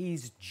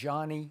 He's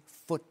Johnny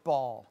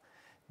Football.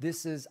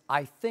 This is,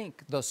 I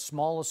think, the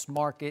smallest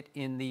market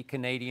in the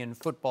Canadian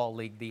Football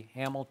League, the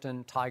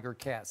Hamilton Tiger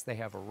Cats. They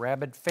have a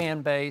rabid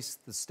fan base.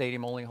 The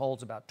stadium only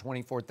holds about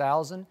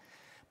 24,000.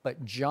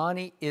 But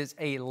Johnny is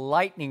a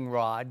lightning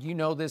rod, you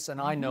know this and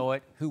I know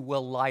it, who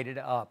will light it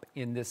up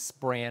in this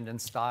brand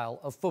and style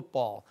of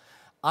football.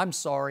 I'm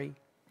sorry,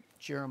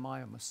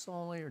 Jeremiah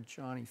Masoli or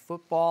Johnny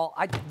Football,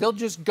 they'll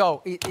just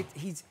go.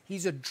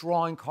 He's a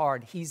drawing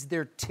card. He's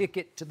their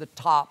ticket to the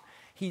top.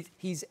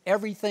 He's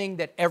everything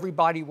that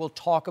everybody will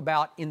talk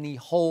about in the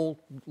whole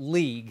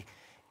league,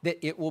 that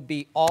it will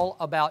be all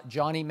about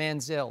Johnny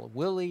Manziel.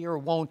 Will he or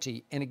won't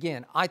he? And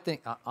again, I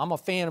think I'm a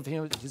fan of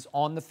him. He's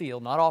on the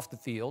field, not off the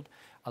field.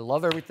 I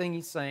love everything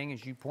he's saying,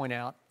 as you point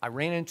out. I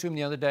ran into him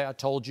the other day, I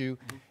told you,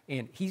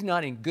 and he's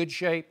not in good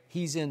shape.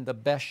 He's in the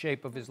best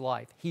shape of his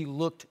life. He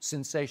looked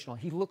sensational.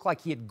 He looked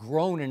like he had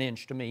grown an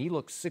inch to me. He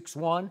looked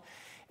 6'1",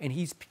 and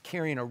he's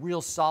carrying a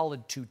real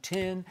solid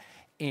 210.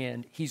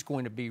 And he's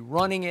going to be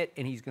running it,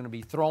 and he's going to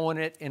be throwing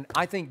it. And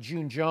I think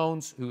June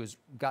Jones, who has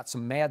got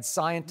some mad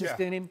scientist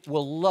in him,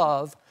 will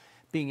love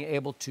being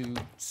able to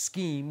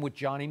scheme with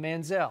Johnny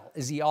Manziel.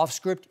 Is he off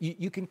script?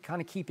 You can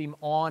kind of keep him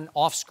on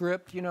off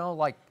script, you know,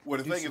 like.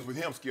 Well, the thing is with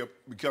him, Skip,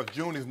 because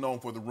June is known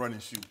for the run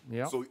and shoot.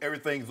 So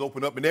everything's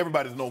opened up, and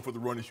everybody's known for the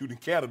run and shoot in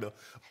Canada.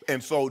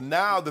 And so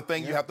now the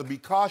thing you have to be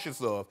cautious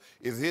of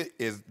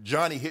is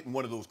Johnny hitting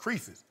one of those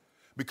creases.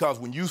 Because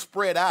when you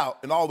spread out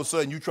and all of a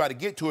sudden you try to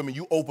get to him and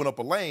you open up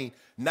a lane,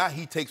 now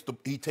he takes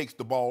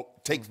the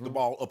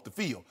ball up the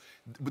field.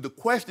 But the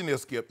question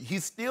is, Skip,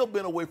 he's still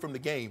been away from the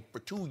game for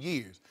 2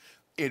 years.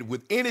 And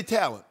with any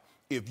talent,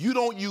 if you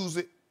don't use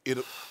it,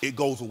 it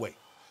goes away.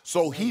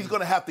 So he's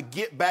going to have to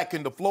get back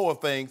in the flow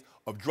of things,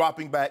 of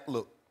dropping back.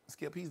 Look,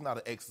 Skip, he's not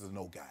an X's and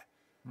O guy.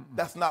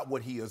 That's not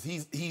what he is.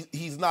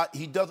 He's not.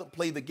 He doesn't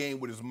play the game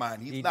with his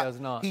mind. He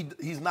does not.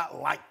 He's not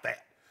like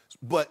that.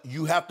 But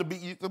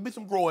there'll be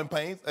some growing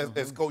pains,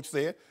 as Coach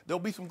said. There'll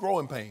be some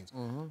growing pains.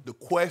 The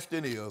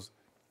question is,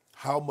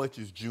 how much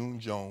is June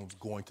Jones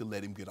going to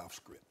let him get off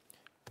script?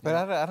 But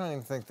I don't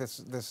even think this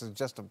is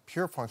just a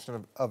pure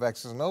function of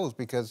X's and O's,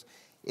 because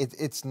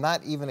it's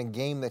not even a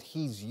game that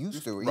he's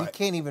used to. Right. He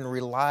can't even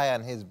rely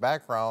on his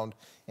background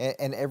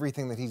and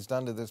everything that he's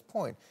done to this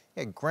point.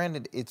 Yeah,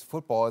 granted, it's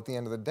football at the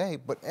end of the day,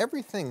 but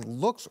everything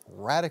looks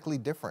radically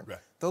different. Right.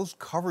 Those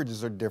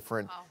coverages are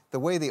different. Wow. The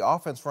way the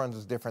offense runs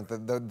is different.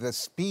 The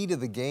speed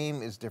of the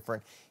game is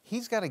different.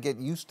 He's got to get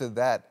used to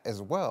that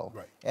as well.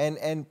 Right.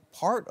 And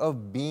part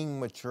of being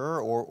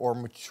mature or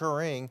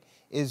maturing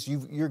is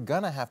you're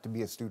going to have to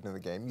be a student of the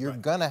game. You're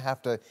going to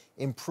have to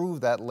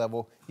improve that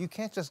level. You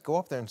can't just go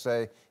up there and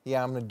say,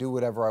 yeah, I'm going to do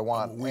whatever I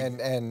want,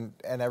 and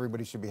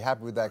everybody should be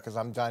happy with that because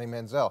I'm Johnny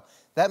Manziel.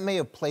 That may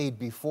have played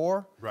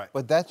before,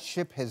 but that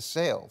ship has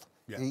sailed.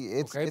 Yeah.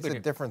 It's a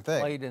different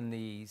thing. Played in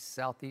the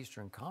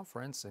Southeastern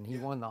Conference, and he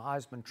won the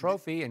Heisman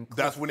Trophy. And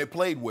that's when it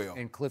played well.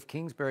 And Cliff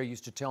Kingsbury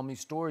used to tell me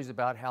stories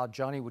about how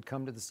Johnny would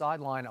come to the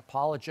sideline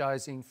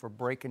apologizing for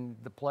breaking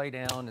the play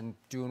down and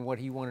doing what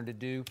he wanted to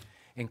do.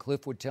 And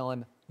Cliff would tell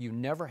him, you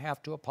never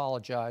have to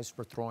apologize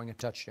for throwing a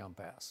touchdown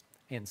pass.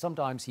 And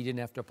sometimes he didn't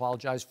have to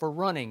apologize for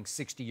running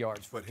 60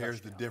 yards for a touchdown. But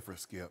here's the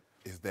difference, Skip,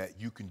 is that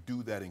you can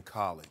do that in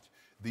college.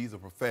 These are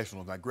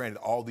professionals. Now, granted,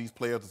 all these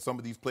players, some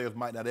of these players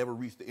might not ever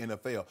reach the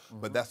NFL,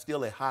 but that's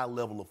still a high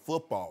level of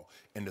football.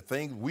 And the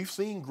thing, we've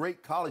seen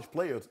great college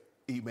players,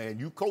 man,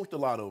 you coached a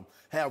lot of them,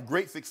 have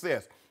great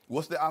success.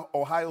 What's the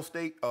Ohio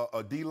State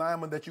D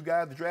lineman that you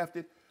guys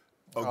drafted?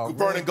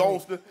 Vernon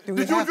Golster. Did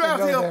you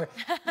draft him?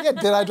 Yeah,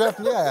 did I draft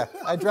him? Yeah,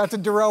 I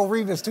drafted Darrelle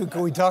Revis, too.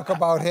 Can we talk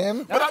about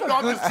him? But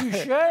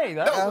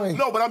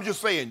I'm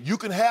just saying, you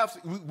can have,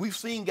 we've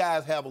seen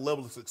guys have a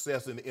level of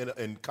success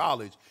in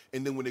college,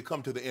 and then when they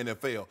come to the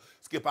NFL,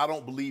 Skip, I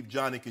don't believe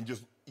Johnny can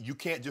you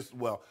can't just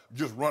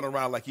run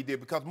around like he did,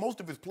 because most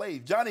of his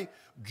plays, Johnny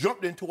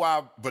jumped into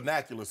our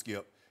vernacular,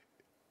 Skip,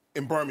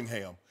 in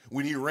Birmingham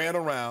when he ran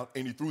around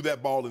and he threw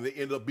that ball and they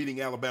ended up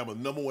beating Alabama,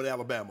 #1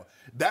 Alabama.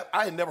 That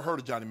I had never heard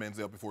of Johnny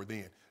Manziel before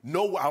then.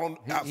 No, I don't.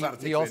 Outside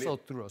of he also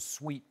threw a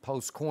sweet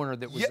post corner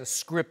that was a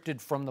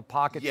scripted from the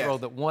pocket throw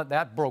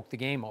that broke the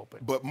game open.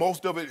 But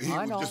most of it, he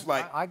was just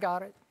like, I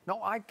got it. No,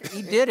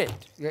 he did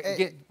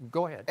it.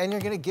 Go ahead. And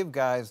you're going to give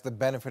guys the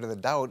benefit of the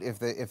doubt if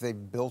they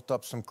built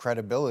up some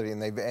credibility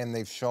and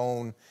they've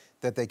shown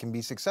that they can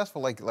be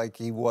successful like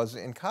he was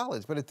in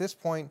college. But at this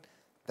point,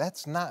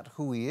 that's not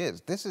who he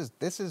is. This is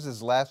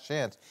his last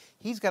chance.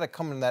 He's got to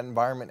come in that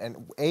environment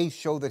and A,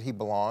 show that he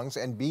belongs,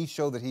 and B,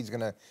 show that he's going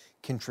to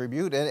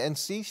contribute, and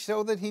C,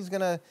 show that he's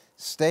going to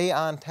stay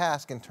on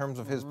task in terms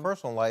of his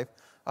personal life.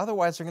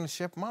 Otherwise, they're going to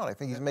ship him out. I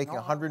think he's making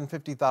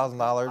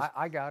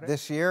 $150,000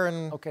 this year.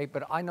 Okay,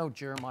 but I know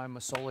Jeremiah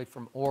Masoli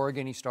from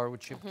Oregon. He started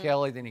with Chip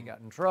Kelly, then he got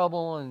in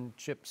trouble, and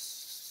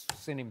Chip's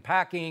sent him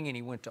packing, and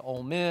he went to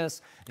Ole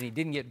Miss, and he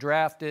didn't get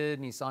drafted,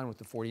 and he signed with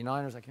the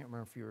 49ers. I can't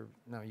remember if you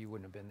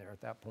wouldn't have been there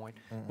at that point.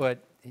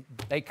 But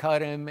they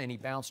cut him, and he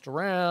bounced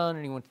around,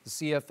 and he went to the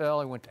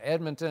CFL, he went to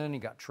Edmonton, he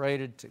got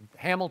traded to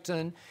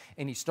Hamilton,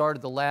 and he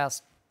started the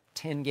last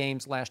 10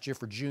 games last year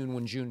for June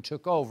when June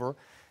took over.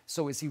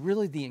 So is he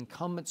really the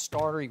incumbent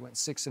starter? He went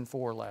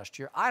 6-4 last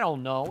year. I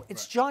don't know.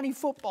 It's Johnny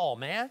football,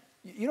 man.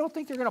 You don't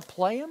think they're going to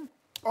play him?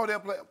 Oh, they'll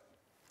play him.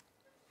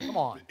 Come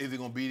on. Is he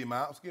going to beat him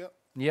out, Skip?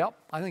 Yep,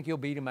 I think he'll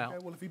beat him out.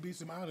 Okay, well, if he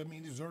beats him out, I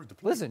mean, he deserves to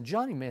play. Listen,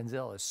 Johnny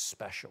Manziel is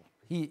special.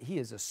 He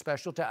is a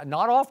special talent.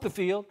 Not off the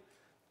field,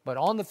 but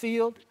on the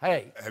field,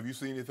 hey. Have you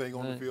seen anything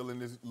on the field in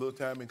this little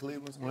time in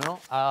Cleveland?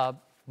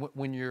 Well,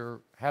 when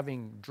you're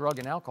having drug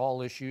and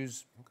alcohol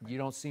issues, you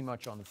don't see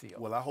much on the field.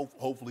 Well,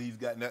 hopefully he's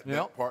gotten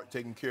that part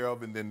taken care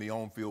of, and then the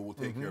on-field will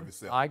take care of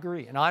itself. I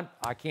agree, and I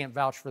can't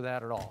vouch for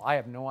that at all. I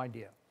have no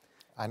idea.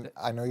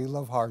 I know you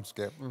love hard,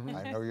 Skip.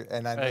 I know you,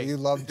 and I know you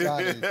love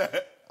Johnny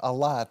a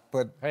lot,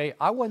 but hey,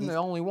 I wasn't the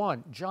only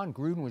one. John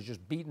Gruden was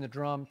just beating the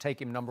drum, take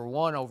him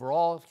 #1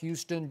 overall.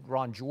 Houston,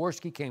 Ron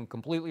Jaworski came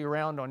completely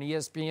around on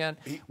ESPN,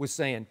 was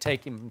saying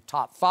take him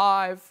top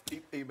 5.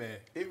 Hey man,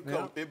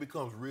 it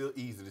becomes real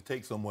easy to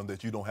take someone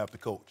that you don't have to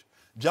coach.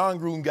 John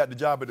Gruden got the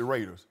job at the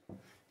Raiders.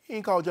 He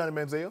ain't called Johnny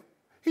Manziel.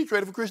 He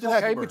traded for Christian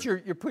Hackenberg. Okay, but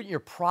you're putting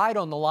your pride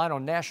on the line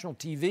on national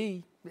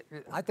TV.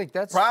 I think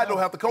that's pride don't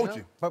have to coach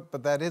you.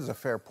 But that is a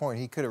fair point.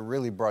 He could have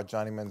really brought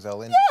Johnny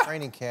Manziel into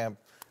training camp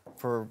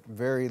for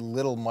very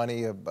little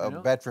money, a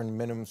veteran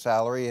minimum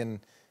salary, and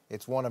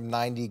it's one of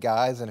 90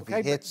 guys, and if he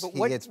hits,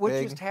 he hits big.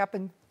 What just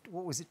happened,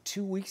 what was it,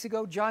 2 weeks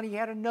ago? Johnny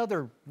had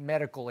another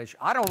medical issue.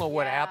 I don't know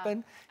what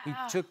happened. He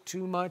took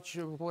too much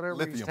of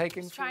whatever he was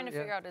taking. He's trying to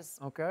figure out his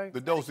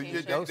the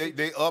dosage.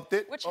 They upped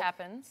it. Which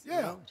happens.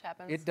 Yeah. Which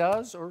happens. It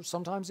does, or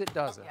sometimes it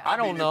doesn't. Yeah. I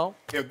don't know.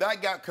 If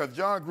that got, because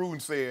John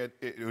Gruden said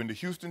when the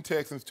Houston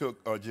Texans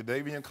took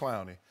Jadeveon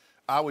Clowney,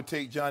 I would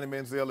take Johnny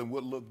Manziel and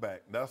wouldn't look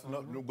back. That's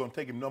going to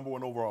take him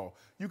 #1 overall.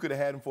 You could have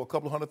had him for a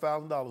couple of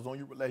 $100,000 on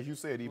you, as you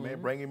said,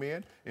 man. Bring him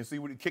in and see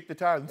what he kick the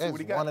tires and see what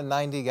he got. One of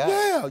 90 guys.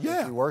 Yeah.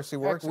 If he works, he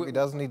works. If he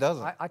doesn't, he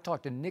doesn't. I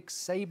talked to Nick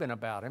Saban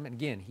about him, and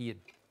again, he had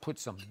put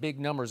some big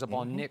numbers up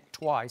on Nick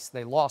twice.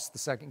 They lost the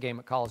second game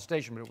at College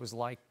Station, but it was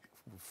like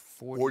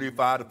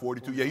 45 to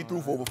 42. Yeah, he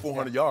threw for over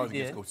 400 yards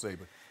against Coach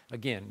Saban.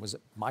 again, was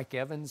it Mike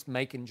Evans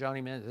making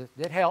Johnny Manziel?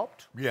 It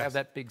helped Yes. have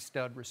that big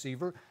stud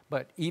receiver.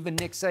 But even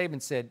Nick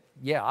Saban said,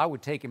 yeah, I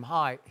would take him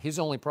high. His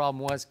only problem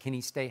was, can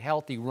he stay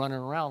healthy running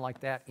around like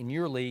that in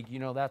your league? You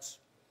know, that's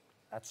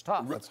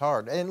tough. That's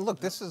hard. And look,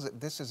 this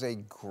is a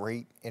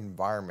great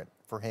environment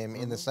for him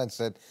in the sense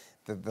that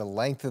the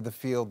length of the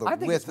field, the I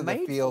think width it's of the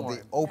made field, for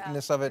the him.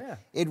 openness of it. Yeah.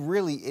 It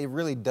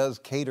really does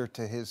cater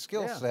to his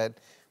skill Yeah. set.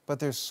 But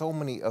there's so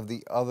many of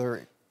the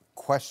other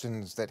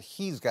questions that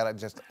he's got to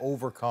just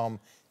overcome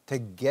to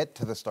get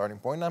to the starting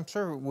point. And I'm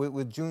sure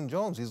with June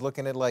Jones, he's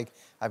looking at like,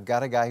 I've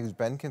got a guy who's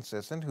been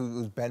consistent,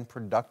 who's been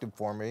productive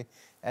for me,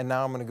 and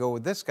now I'm going to go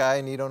with this guy,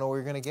 and you don't know what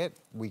you're going to get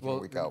week in,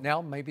 week out.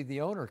 Now maybe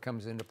the owner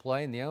comes into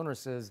play, and the owner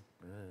says,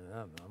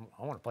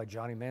 I want to play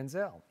Johnny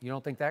Manziel. You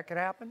don't think that could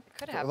happen?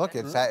 Could happen. Look,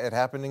 it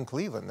happened in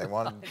Cleveland. They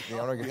wanted the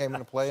owner came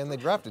into play, and they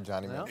drafted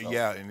Johnny Manziel.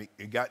 Yeah, and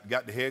it got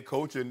the head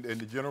coach and the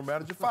general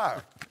manager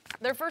fired.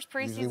 Their first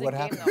Usually preseason what game,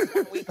 happens.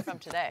 though, 1 week from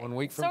today. 1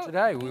 week from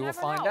today, we you will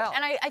never find know. out.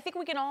 And I think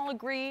we can all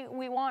agree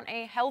we want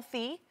a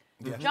healthy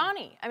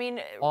Johnny. I mean,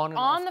 On and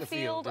on off the the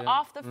field, field, yeah.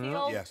 off the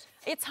field. Yes.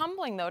 It's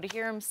humbling, though, to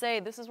hear him say,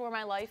 this is where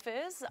my life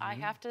is. I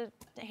have to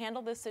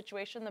handle this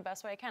situation the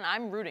best way I can.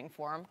 I'm rooting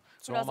for him.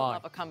 So Who doesn't am I.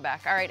 love a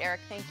comeback? All right, Eric,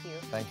 thank you.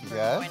 Thank you, for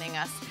guys. joining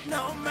us.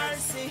 No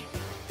mercy.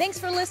 Thanks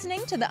for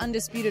listening to the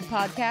Undisputed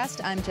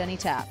Podcast. I'm Jenny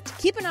Taft.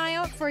 Keep an eye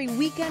out for a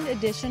weekend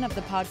edition of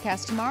the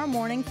podcast tomorrow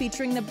morning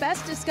featuring the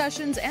best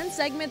discussions and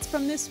segments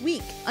from this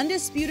week.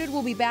 Undisputed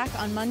will be back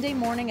on Monday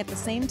morning at the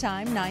same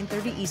time,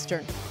 9:30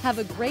 Eastern. Have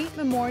a great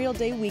Memorial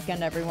Day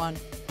weekend, everyone.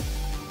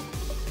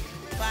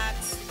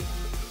 Fox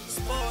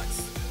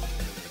Sports.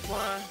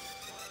 One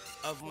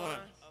of one.